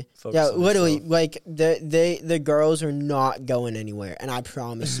 literally. Yourself. Like the girls are not going anywhere, and I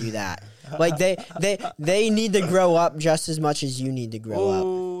promise you that. Like they need to grow up just as much as you need to grow up.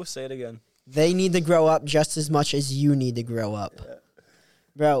 Oh, say it again. They need to grow up just as much as you need to grow up. Yeah.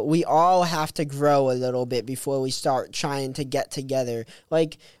 Bro, we all have to grow a little bit before we start trying to get together.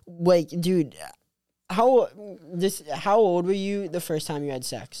 Like dude, how old were you the first time you had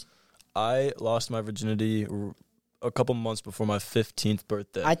sex? I lost my virginity a couple months before my 15th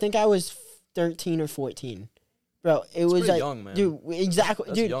birthday. I think I was 13 or 14. Bro, it was like young, man. Dude, exactly.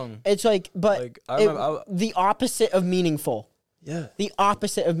 That's dude, young. It's like the opposite of meaningful. Yeah. The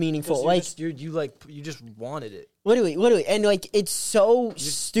opposite of meaningful. Like you just wanted it. Literally, and like it's so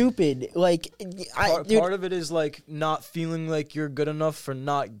stupid. Like part of it is like not feeling like you're good enough for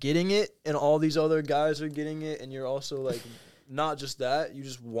not getting it, and all these other guys are getting it, and you're also like not just that. You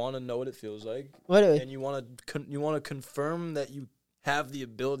just want to know what it feels like, literally, and you want to confirm that you have the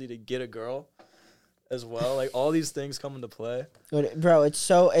ability to get a girl as well. Like all these things come into play. Bro, it's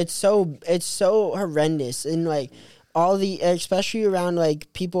so horrendous, and like. Especially around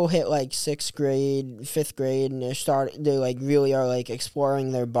like people hit like 6th grade, 5th grade, and they like really are like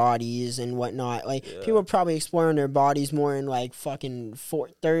exploring their bodies and whatnot. Like people are probably exploring their bodies more in like fucking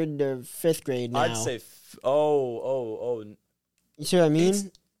 3rd to 5th grade now. I'd say, You see what I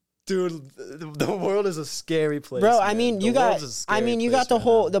mean? Dude, the world is a scary place, bro. Man. I mean, you got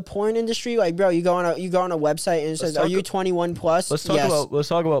the porn industry. Like, bro, you go on a website and it says, "Are you 21 plus?" Let's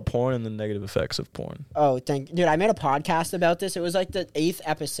talk about porn and the negative effects of porn. Oh, dude, I made a podcast about this. It was like the 8th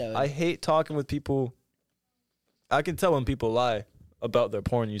episode. I hate talking with people. I can tell when people lie about their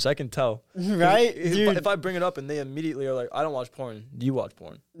porn use. I can tell, right? If I bring it up and they immediately are like, "I don't watch porn." Do you watch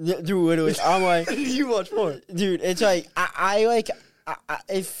porn? Dude, literally, I'm like, you watch porn, dude. It's like I like.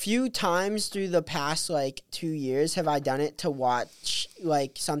 A few times through the past, like, 2 years have I done it to watch,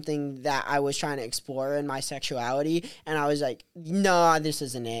 like, something that I was trying to explore in my sexuality, and I was like, nah, this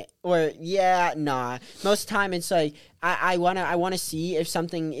isn't it, or, yeah, nah. Most of the time, it's like, I wanna see if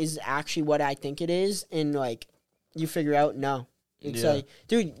something is actually what I think it is, and, like, you figure out, no. It's like,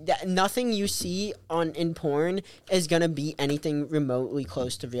 dude, nothing you see in porn is gonna be anything remotely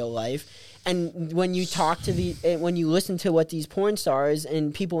close to real life. And when you when you listen to what these porn stars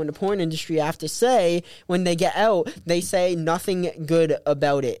and people in the porn industry have to say when they get out, they say nothing good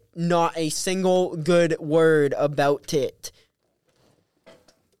about it. Not a single good word about it.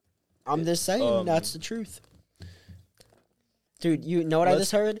 I'm just saying, that's the truth. Dude, you know what I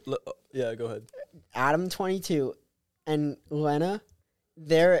just heard? Yeah, go ahead. Adam 22 and Lena,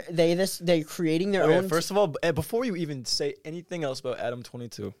 they're creating their own. First of all, before you even say anything else about Adam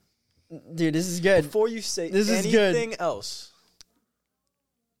 22, dude, this is good. Before you say anything else,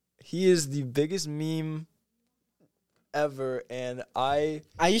 he is the biggest meme ever, and I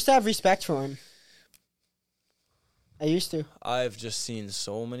used to have respect for him. I used to. I've just seen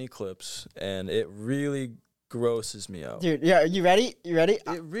so many clips, and it really grosses me out. Dude, yeah, you ready?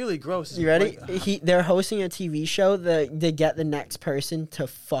 It really grosses me. You ready? They're hosting a TV show to get the next person to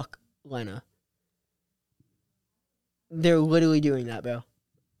fuck Lena. They're literally doing that, bro.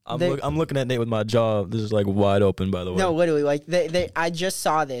 I'm looking at Nate with my jaw. This is like wide open, by the way. No, literally, like I just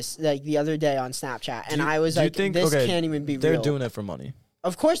saw this like the other day on Snapchat, and I was like, this can't even be real. They're doing it for money.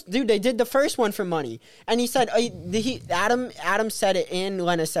 Of course, dude, they did the first one for money. And he said, Adam said it and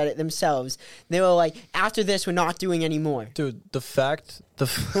Lena said it themselves. They were like, after this, we're not doing any more. Dude, the fact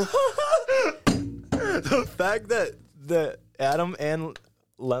that Adam and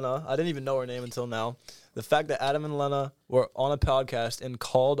Lena, I didn't even know her name until now. The fact that Adam and Lena were on a podcast and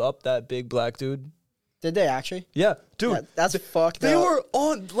called up that big black dude. Did they actually? Yeah, dude. Yeah, that's fucked up. They were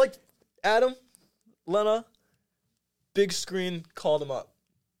on, like, Adam, Lena, big screen, called him up.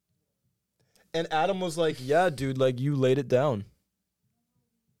 And Adam was like, yeah, dude, like, you laid it down.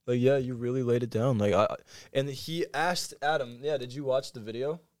 Like, yeah, you really laid it down. Like, and he asked Adam, yeah, did you watch the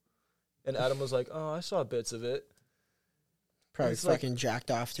video? And Adam was like, oh, I saw bits of it. Probably fucking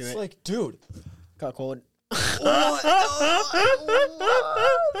jacked off to it. It's like, dude. Got cold.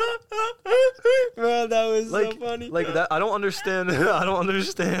 Bro, that was Like, so funny. like that. I don't understand. I don't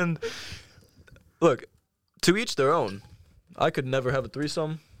understand. Look, to each their own. I could never have a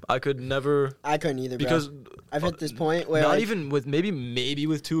threesome. I couldn't either, bro. Because I've hit this point where not like, even with maybe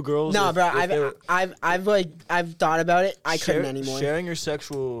with two girls. no, bro. I've thought about it. I couldn't anymore. Sharing your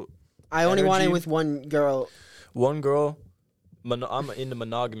sexual. I only wanted with one girl. One girl. I'm into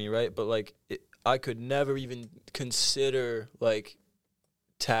monogamy, right? But like, I could never even consider like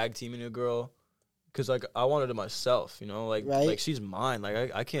tag teaming a girl. Cause like I wanted it myself, you know, like right? like she's mine.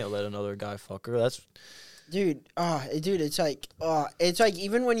 Like I can't let another guy fuck her. That's dude. It's like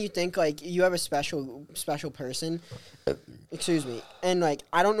even when you think like you have a special person, excuse me, and like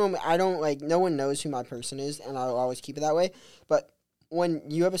I don't like no one knows who my person is, and I'll always keep it that way. But when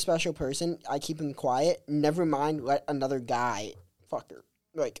you have a special person, I keep him quiet. Never mind, let another guy fuck her.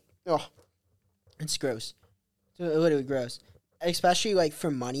 Like it's gross. It's literally gross. Especially, like, for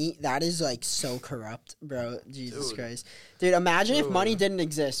money, that is, like, so corrupt, bro. Jesus Christ. Dude, imagine if money didn't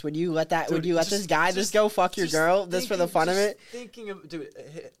exist. Would you let this guy just go fuck your girl just for the fun of it? Thinking of, dude,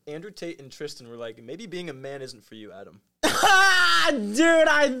 Andrew Tate and Tristan were like, maybe being a man isn't for you, Adam. Dude,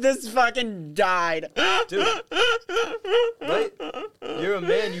 I just fucking died. Dude. Right? You're a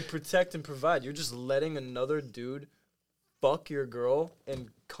man, you protect and provide. You're just letting another dude fuck your girl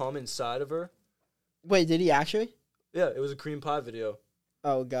and come inside of her. Wait, did he actually? Yeah, it was a cream pie video.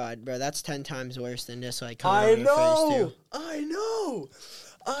 Oh, God, bro. That's 10 times worse than just, like, I coming out your face, too.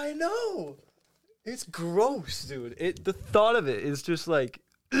 I know. It's gross, dude. The thought of it is just, like,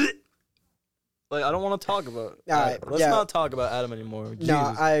 I don't want to talk about it. All right, let's not talk about Adam anymore. Jesus.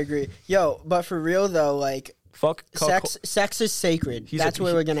 No, I agree. Yo, but for real, though, like, fuck sex is sacred. That's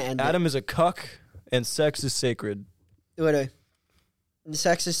where we're going to end Adam is a cuck, and sex is sacred. Literally.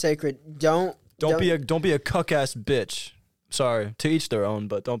 Sex is sacred. Don't be a cuck ass bitch. Sorry, to each their own,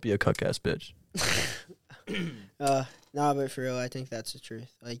 but don't be a cuck ass bitch. No, but for real, I think that's the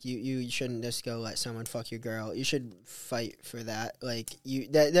truth. Like you shouldn't just go let someone fuck your girl. You should fight for that. Like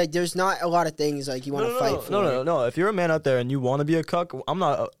there's not a lot of things like you want to fight for. No. If you're a man out there and you want to be a cuck, I'm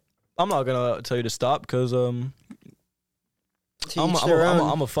not gonna tell you to stop because I'm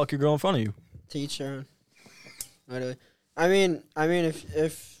gonna fuck your girl in front of you. To each their own. Literally. I mean,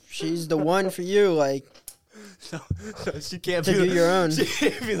 if she's the one for you, like, no, she can't to do your own. She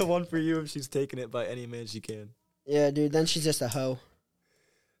can't be the one for you if she's taking it by any man she can. Yeah, dude. Then she's just a hoe.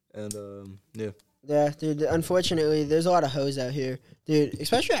 And yeah. Yeah, dude. Unfortunately, there's a lot of hoes out here, dude.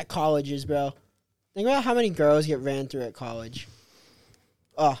 Especially at colleges, bro. Think about how many girls get ran through at college.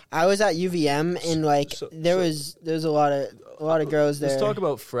 Oh, I was at UVM and like there's a lot of girls there. Let's talk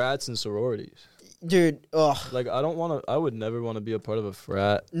about frats and sororities. Dude, like I would never want to be a part of a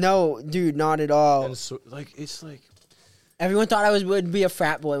frat. No, dude, not at all. And so, like it's like everyone thought I would be a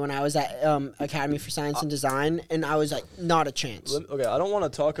frat boy when I was at Academy for Science and Design, and I was like, not a chance. Okay, I don't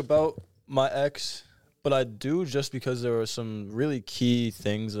want to talk about my ex, but I do just because there were some really key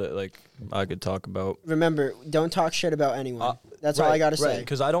things that like I could talk about. Remember, don't talk shit about anyone. That's all I gotta say.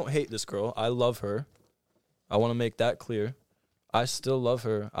 Because I don't hate this girl. I love her. I want to make that clear. I still love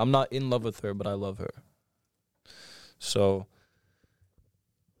her. I'm not in love with her, but I love her. So,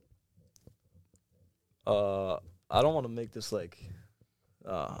 I don't want to make this like,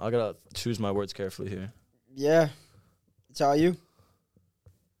 I gotta choose my words carefully here. Yeah. It's all you.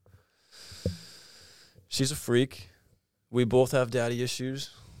 She's a freak. We both have daddy issues.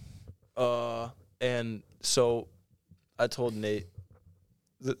 And so I told Nate,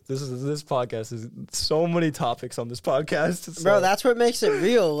 this podcast is so many topics on this podcast. So, bro, that's what makes it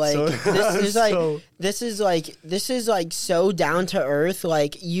real. Like this is like so down to earth.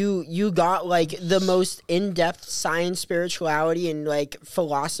 Like you got like the most in-depth science, spirituality, and like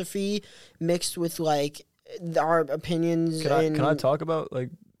philosophy mixed with like our opinions. Can I talk about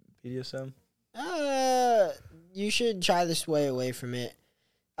like BDSM? You should try to sway away from it.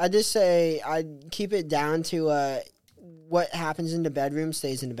 I just say I'd keep it down to what happens in the bedroom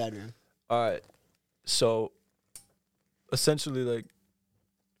stays in the bedroom. All right. So, essentially, like,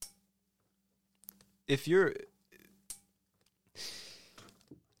 if you're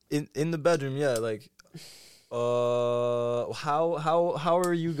in the bedroom, yeah, like, how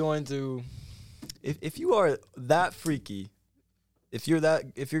are you going to, if you are that freaky, if you're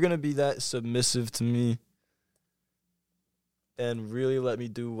gonna be that submissive to me, and really let me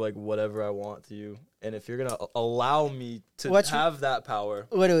do like whatever I want to you, and if you're gonna allow me to have that power,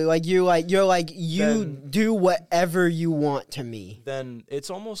 literally, you do whatever you want to me, then it's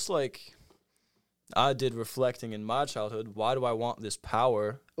almost like I did reflecting in my childhood. Why do I want this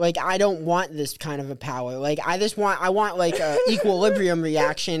power? Like, I don't want this kind of a power. Like, I want like a equilibrium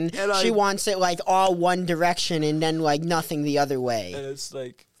reaction. She wants it like all one direction and then like nothing the other way. And it's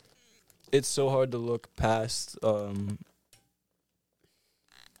like, it's so hard to look past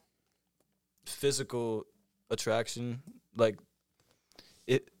physical attraction. Like,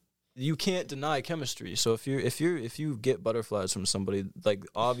 you can't deny chemistry. So if you get butterflies from somebody, like,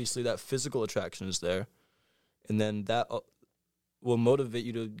 obviously that physical attraction is there, and then that will motivate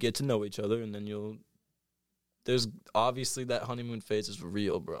you to get to know each other, and then there's obviously that honeymoon phase is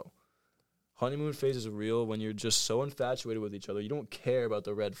real, bro. Honeymoon phase is real when you're just so infatuated with each other. You don't care about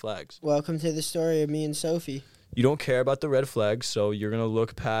the red flags. Welcome to the story of me and Sophie. You don't care about the red flags, so you're going to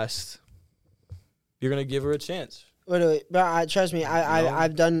look past. You're going to give her a chance. Literally, but trust me,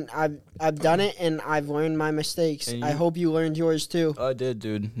 I've done it, and I've learned my mistakes. I hope you learned yours too. I did,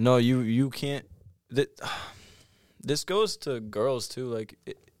 dude. No, you can't. This goes to girls too, like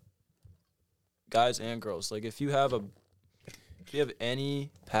guys and girls. Like, if you have any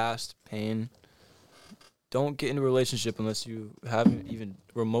past pain, don't get into a relationship unless you haven't even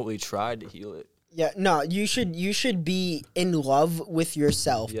remotely tried to heal it. Yeah, no, you should be in love with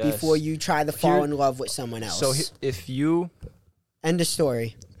yourself before you try to fall in love with someone else. So if you... End of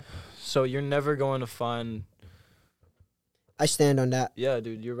story. So you're never going to find... I stand on that. Yeah,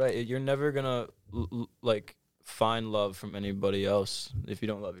 dude, you're right. You're never going to, find love from anybody else if you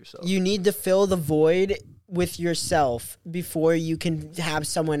don't love yourself. You need to fill the void with yourself before you can have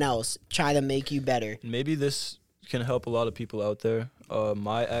someone else try to make you better. Maybe this can help a lot of people out there.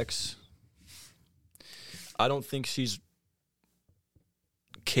 My ex... I don't think she's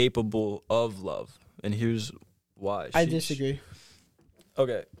capable of love, and here's why. I disagree. I'll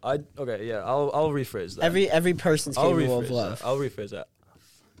rephrase that. Every person's capable of love. I'll rephrase that.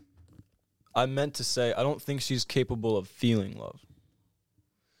 I meant to say I don't think she's capable of feeling love,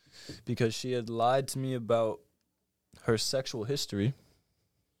 because she had lied to me about her sexual history.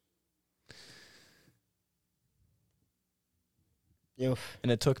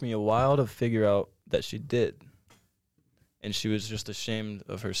 And it took me a while to figure out that she did. And she was just ashamed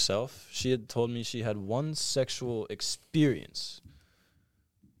of herself. She had told me she had one sexual experience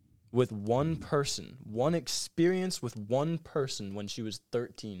with one person. One experience with one person when she was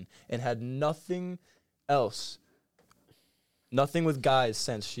 13. And had nothing else. Nothing with guys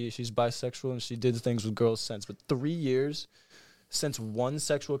since. She's bisexual and she did things with girls since. But 3 years since one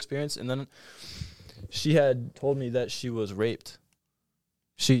sexual experience. And then she had told me that she was raped.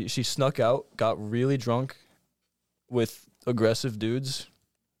 She snuck out, got really drunk with aggressive dudes,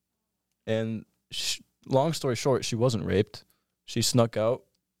 and long story short, she wasn't raped. She snuck out,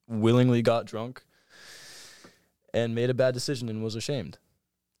 willingly got drunk, and made a bad decision and was ashamed.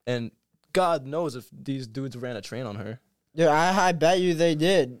 And God knows if these dudes ran a train on her. Dude, I bet you they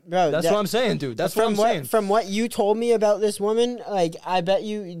did. Bro, that's what I'm saying, dude. That's what I'm saying. From what you told me about this woman, like, I bet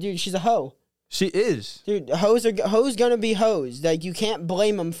you, dude, she's a hoe. She is. Dude, hoes gonna be hoes. Like, you can't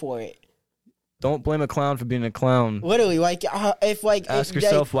blame them for it. Don't blame a clown for being a clown. Literally, ask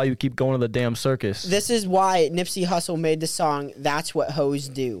yourself why you keep going to the damn circus. This is why Nipsey Hussle made the song "That's What Hoes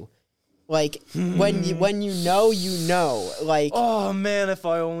Do." Like, when you know. Like, oh man, if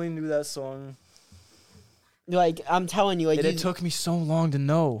I only knew that song. Like, I'm telling you, like, it took me so long to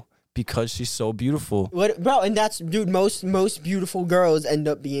know. Because she's so beautiful. Bro, and that's, dude, most beautiful girls end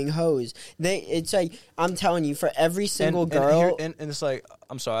up being hoes. It's like, I'm telling you, for every single girl. And it's like,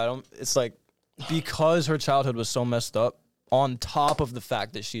 I'm sorry, it's like, because her childhood was so messed up, on top of the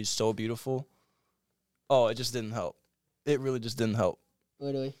fact that she's so beautiful, it just didn't help. It really just didn't help.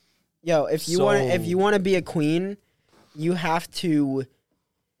 Literally. Yo, if you want to be a queen, you have to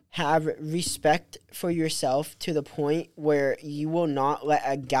have respect for yourself to the point where you will not let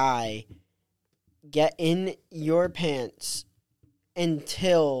a guy get in your pants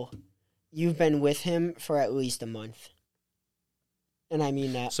until you've been with him for at least a month. And I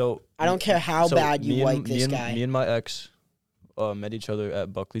mean that. So I don't care how bad you like this guy. Me and my ex met each other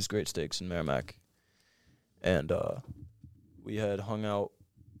at Buckley's Great Steaks in Merrimack. And we had hung out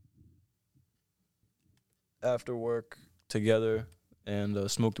after work together and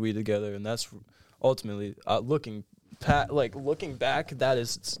smoked weed together, and that's ultimately looking back, that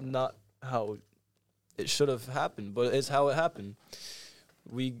is not how it should have happened, but it's how it happened.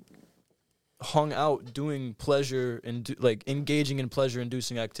 We hung out doing pleasure and engaging in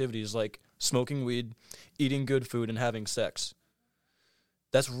pleasure-inducing activities like smoking weed, eating good food, and having sex.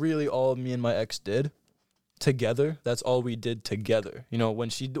 That's really all me and my ex did together. That's all we did together. You know,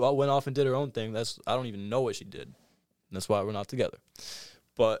 when she went off and did her own thing, I don't even know what she did. That's why we're not together.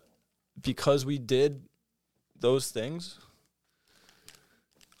 But because we did those things,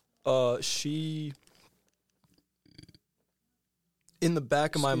 she, in the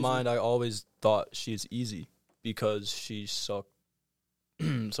back of my mind, I always thought she's easy because she sucked.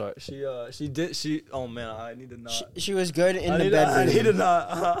 Sorry, oh man, I need to not. She was good in the bedroom. I need to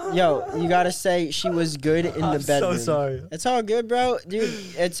not. Yo, you gotta say she was good in the bedroom. I'm so sorry. It's all good, bro. Dude,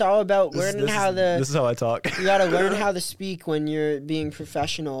 it's all about learning This is how I talk. You gotta learn how to speak when you're being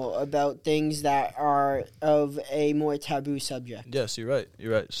professional about things that are of a more taboo subject. Yes, you're right.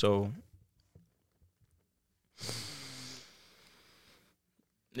 You're right. So,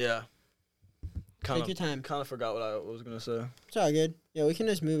 yeah. Take your time. Kind of forgot what I was gonna say. It's all good. Yeah, we can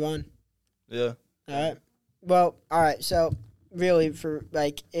just move on. Yeah. All right. Well, all right. So, really, for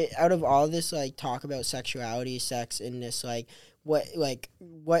like, out of all this, like, talk about sexuality, sex, and this,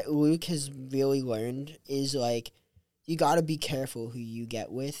 what Luke has really learned is like, you gotta be careful who you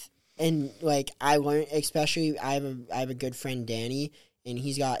get with, and like, I learned, especially, I have a good friend, Danny. And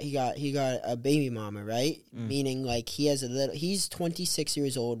he got a baby mama, right? Meaning like he's 26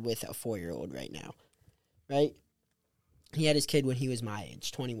 years old with a 4-year-old right now, right? He had his kid when he was my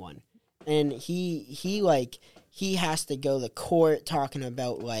age, 21. And he has to go to court talking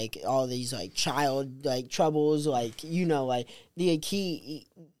about like all these like child like troubles, like, you know, like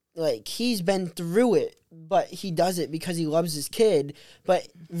he's been through it, but he does it because he loves his kid. But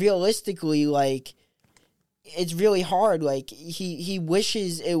realistically, like, it's really hard. Like, he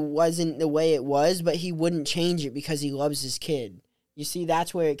wishes it wasn't the way it was, but he wouldn't change it because he loves his kid. You see,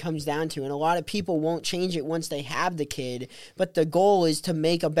 that's where it comes down to. And a lot of people won't change it once they have the kid, but the goal is to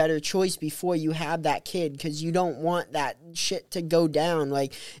make a better choice before you have that kid, because you don't want that shit to go down.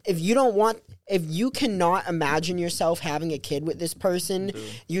 Like, if you cannot imagine yourself having a kid with this person,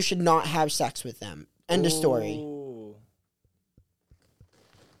 you should not have sex with them. End of story.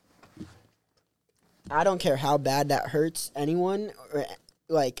 I don't care how bad that hurts anyone.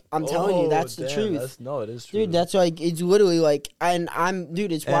 Like, I'm telling you, that's the truth. It is true. Dude, that's like, it's literally like,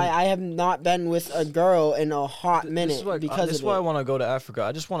 it's why I have not been with a girl in a hot minute because this is why I want to go to Africa.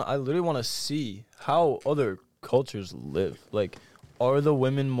 I literally want to see how other cultures live. Like, are the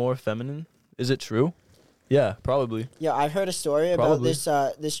women more feminine? Is it true? Yeah, probably. Yeah, I've heard a story about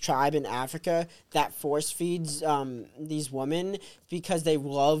this tribe in Africa that force feeds these women because they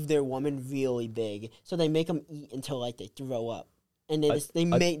love their woman really big. So they make them eat until like they throw up, and they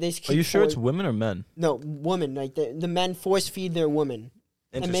make this. Are you sure it's women or men? No, women. Like the men force feed their women.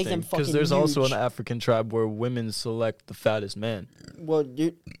 Interesting, because there's also an African tribe where women select the fattest man. Well,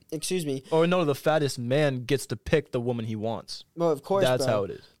 dude, excuse me. Or no, the fattest man gets to pick the woman he wants. Well, of course, that's how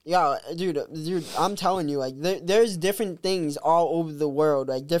it is. Yeah, dude, I'm telling you, like, there's different things all over the world,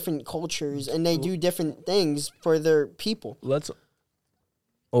 like, different cultures, and they do different things for their people.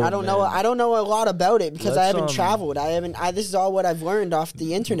 I don't know a lot about it because I haven't traveled. This is all what I've learned off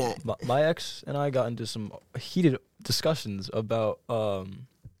the internet. My ex and I got into some heated discussions about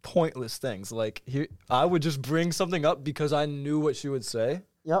pointless things. Like, I would just bring something up because I knew what she would say.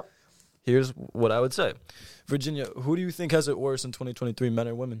 Yep. Here's what I would say. Virginia, who do you think has it worse in 2023, men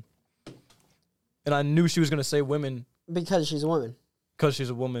or women? And I knew she was going to say women. Because she's a woman. Because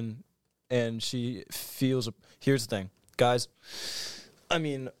she's a woman and she feels... Here's the thing. Guys, I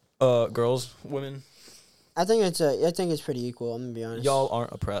mean, girls, women. I think it's pretty equal, I'm going to be honest. Y'all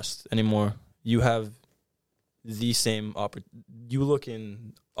aren't oppressed anymore. You have the same... You look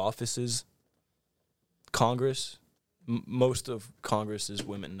in offices, Congress... most of Congress is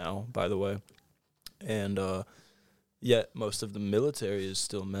women now, by the way. And yet most of the military is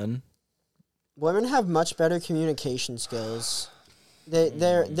still men. Women have much better communication skills.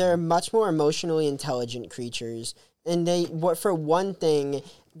 They're much more emotionally intelligent creatures. And for one thing,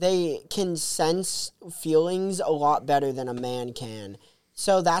 they can sense feelings a lot better than a man can.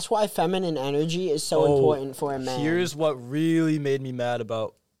 So that's why feminine energy is so important for a man. Here's what really made me mad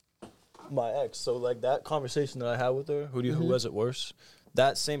about my ex. So like that conversation that I had with her, who has it worse?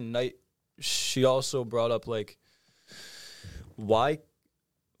 That same night, she also brought up like, why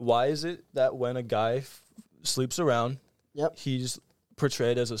is it that when a guy sleeps around, he's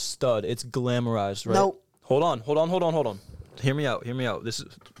portrayed as a stud? It's glamorized, right? Nope. Hold on. Hear me out. This is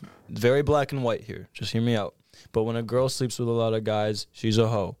very black and white here. Just hear me out. But when a girl sleeps with a lot of guys, she's a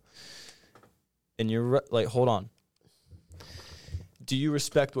hoe. And you're like, hold on. Do you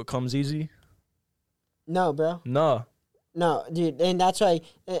respect what comes easy? No, bro. No, dude, and that's why.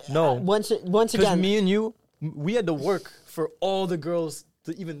 No. Once again, because me and you, we had to work for all the girls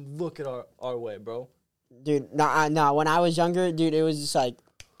to even look at our way, bro. Dude, nah. When I was younger, dude, it was just like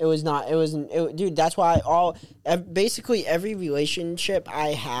It was not. It wasn't. Dude, that's why basically every relationship I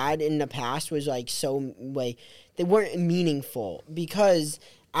had in the past was like so like they weren't meaningful because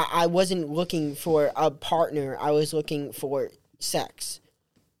I wasn't looking for a partner. I was looking for sex.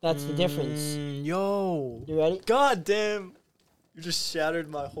 That's the difference. Yo. You ready? God damn. You just shattered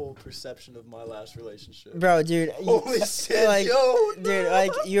my whole perception of my last relationship. Bro, dude. Holy shit, like, yo. Dude, like,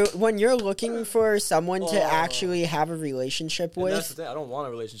 when you're looking for someone to actually have a relationship with. And that's the thing. I don't want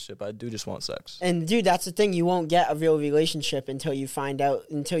a relationship. I do just want sex. And, dude, that's the thing. You won't get a real relationship until you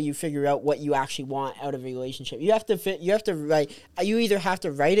figure out what you actually want out of a relationship. You either have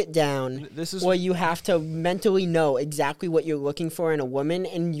to write it down or you have to mentally know exactly what you're looking for in a woman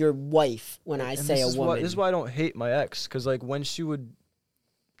and your wife when I say a woman. This is why I don't hate my ex, because, like, when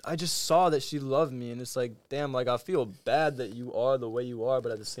I just saw that she loved me, and it's like, damn, like, I feel bad that you are the way you are,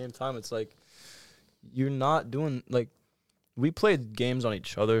 but at the same time, it's like, you're not doing, like, we played games on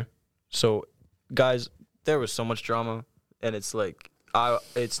each other, so, guys, there was so much drama, and it's like,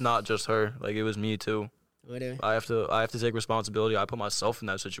 it's not just her, like, it was me too. Whatever. I have to take responsibility. I put myself in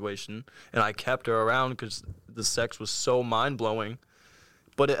that situation, and I kept her around because the sex was so mind-blowing,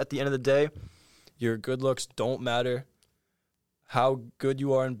 but at the end of the day, your good looks don't matter. How good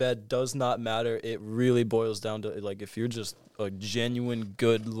you are in bed does not matter. It really boils down to, like, if you're just a genuine,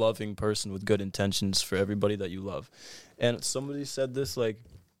 good, loving person with good intentions for everybody that you love. And somebody said this, like,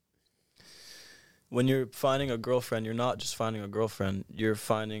 when you're finding a girlfriend, you're not just finding a girlfriend. You're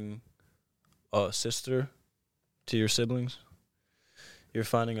finding a sister to your siblings. You're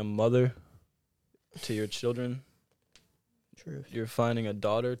finding a mother to your children. True. You're finding a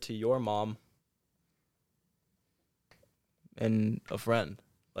daughter to your mom. And a friend,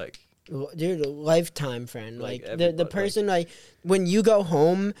 like, dude, a lifetime friend. Like the person, like, when you go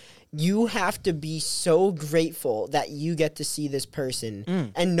home, you have to be so grateful that you get to see this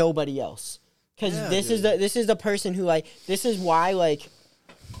person and nobody else. Because this is the person who, like, this is why, like,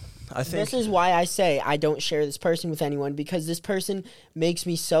 this is why I say I don't share this person with anyone, because this person makes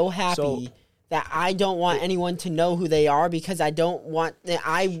me so happy that I don't want anyone to know who they are, because I don't want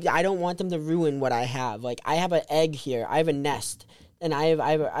them to ruin what I have. Like, I have an egg here. I have a nest, and I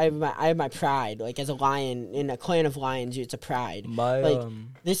have my pride. Like, as a lion in a clan of lions, it's a pride.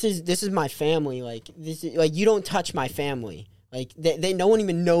 This is my family. Like, you don't touch my family. Like, they no one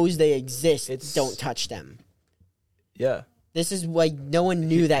even knows they exist. Don't touch them. Yeah. This is like no one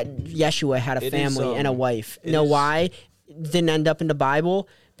knew that Yeshua had a family and a wife. You know why? It didn't end up in the Bible.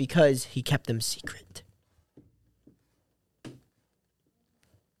 Because he kept them secret.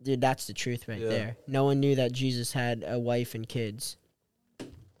 Dude, that's the truth right there. No one knew that Jesus had a wife and kids.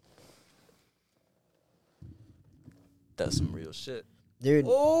 That's some real shit. Dude.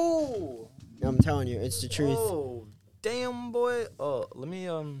 Oh! I'm telling you, it's the truth. Oh, damn, boy. Oh, let me,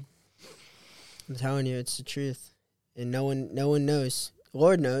 I'm telling you, it's the truth. And no one knows. The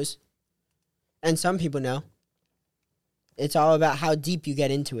Lord knows. And some people know. It's all about how deep you get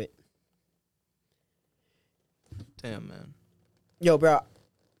into it. Damn, man. Yo, bro.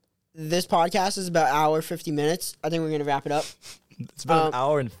 This podcast is about an hour, 50 minutes. I think we're going to wrap it up. It's about an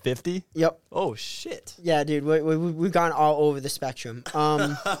hour and 50? Yep. Oh, shit. Yeah, dude. We've gone all over the spectrum.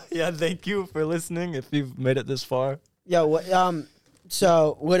 Yeah, thank you for listening if you've made it this far. Yo,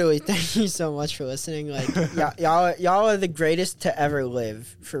 so literally, thank you so much for listening. Like, y'all are the greatest to ever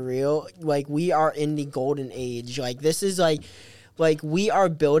live, for real. Like, we are in the golden age. Like, this is like we are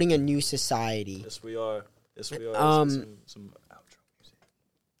building a new society. Yes, we are. Some outro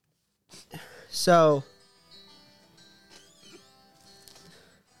music. So,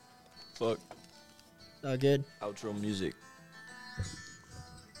 fuck. Oh, good. Outro music.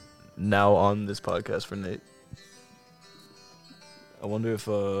 Now on this podcast for Nate. I wonder if,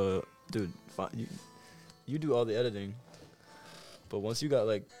 dude, you do all the editing, but once you got,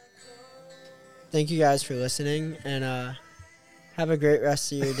 like... Thank you guys for listening, and have a great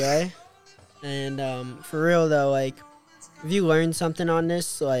rest of your day. And for real, though, like, if you learned something on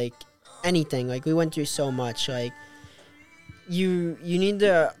this, like, anything, like, we went through so much, like, you need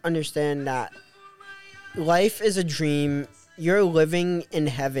to understand that life is a dream. You're living in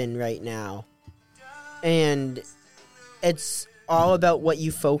heaven right now, and it's all about what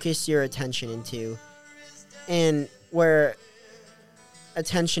you focus your attention into. And where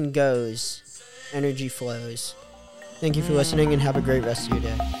attention goes, energy flows. Thank you for listening, and have a great rest of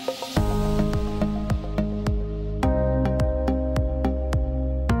your day.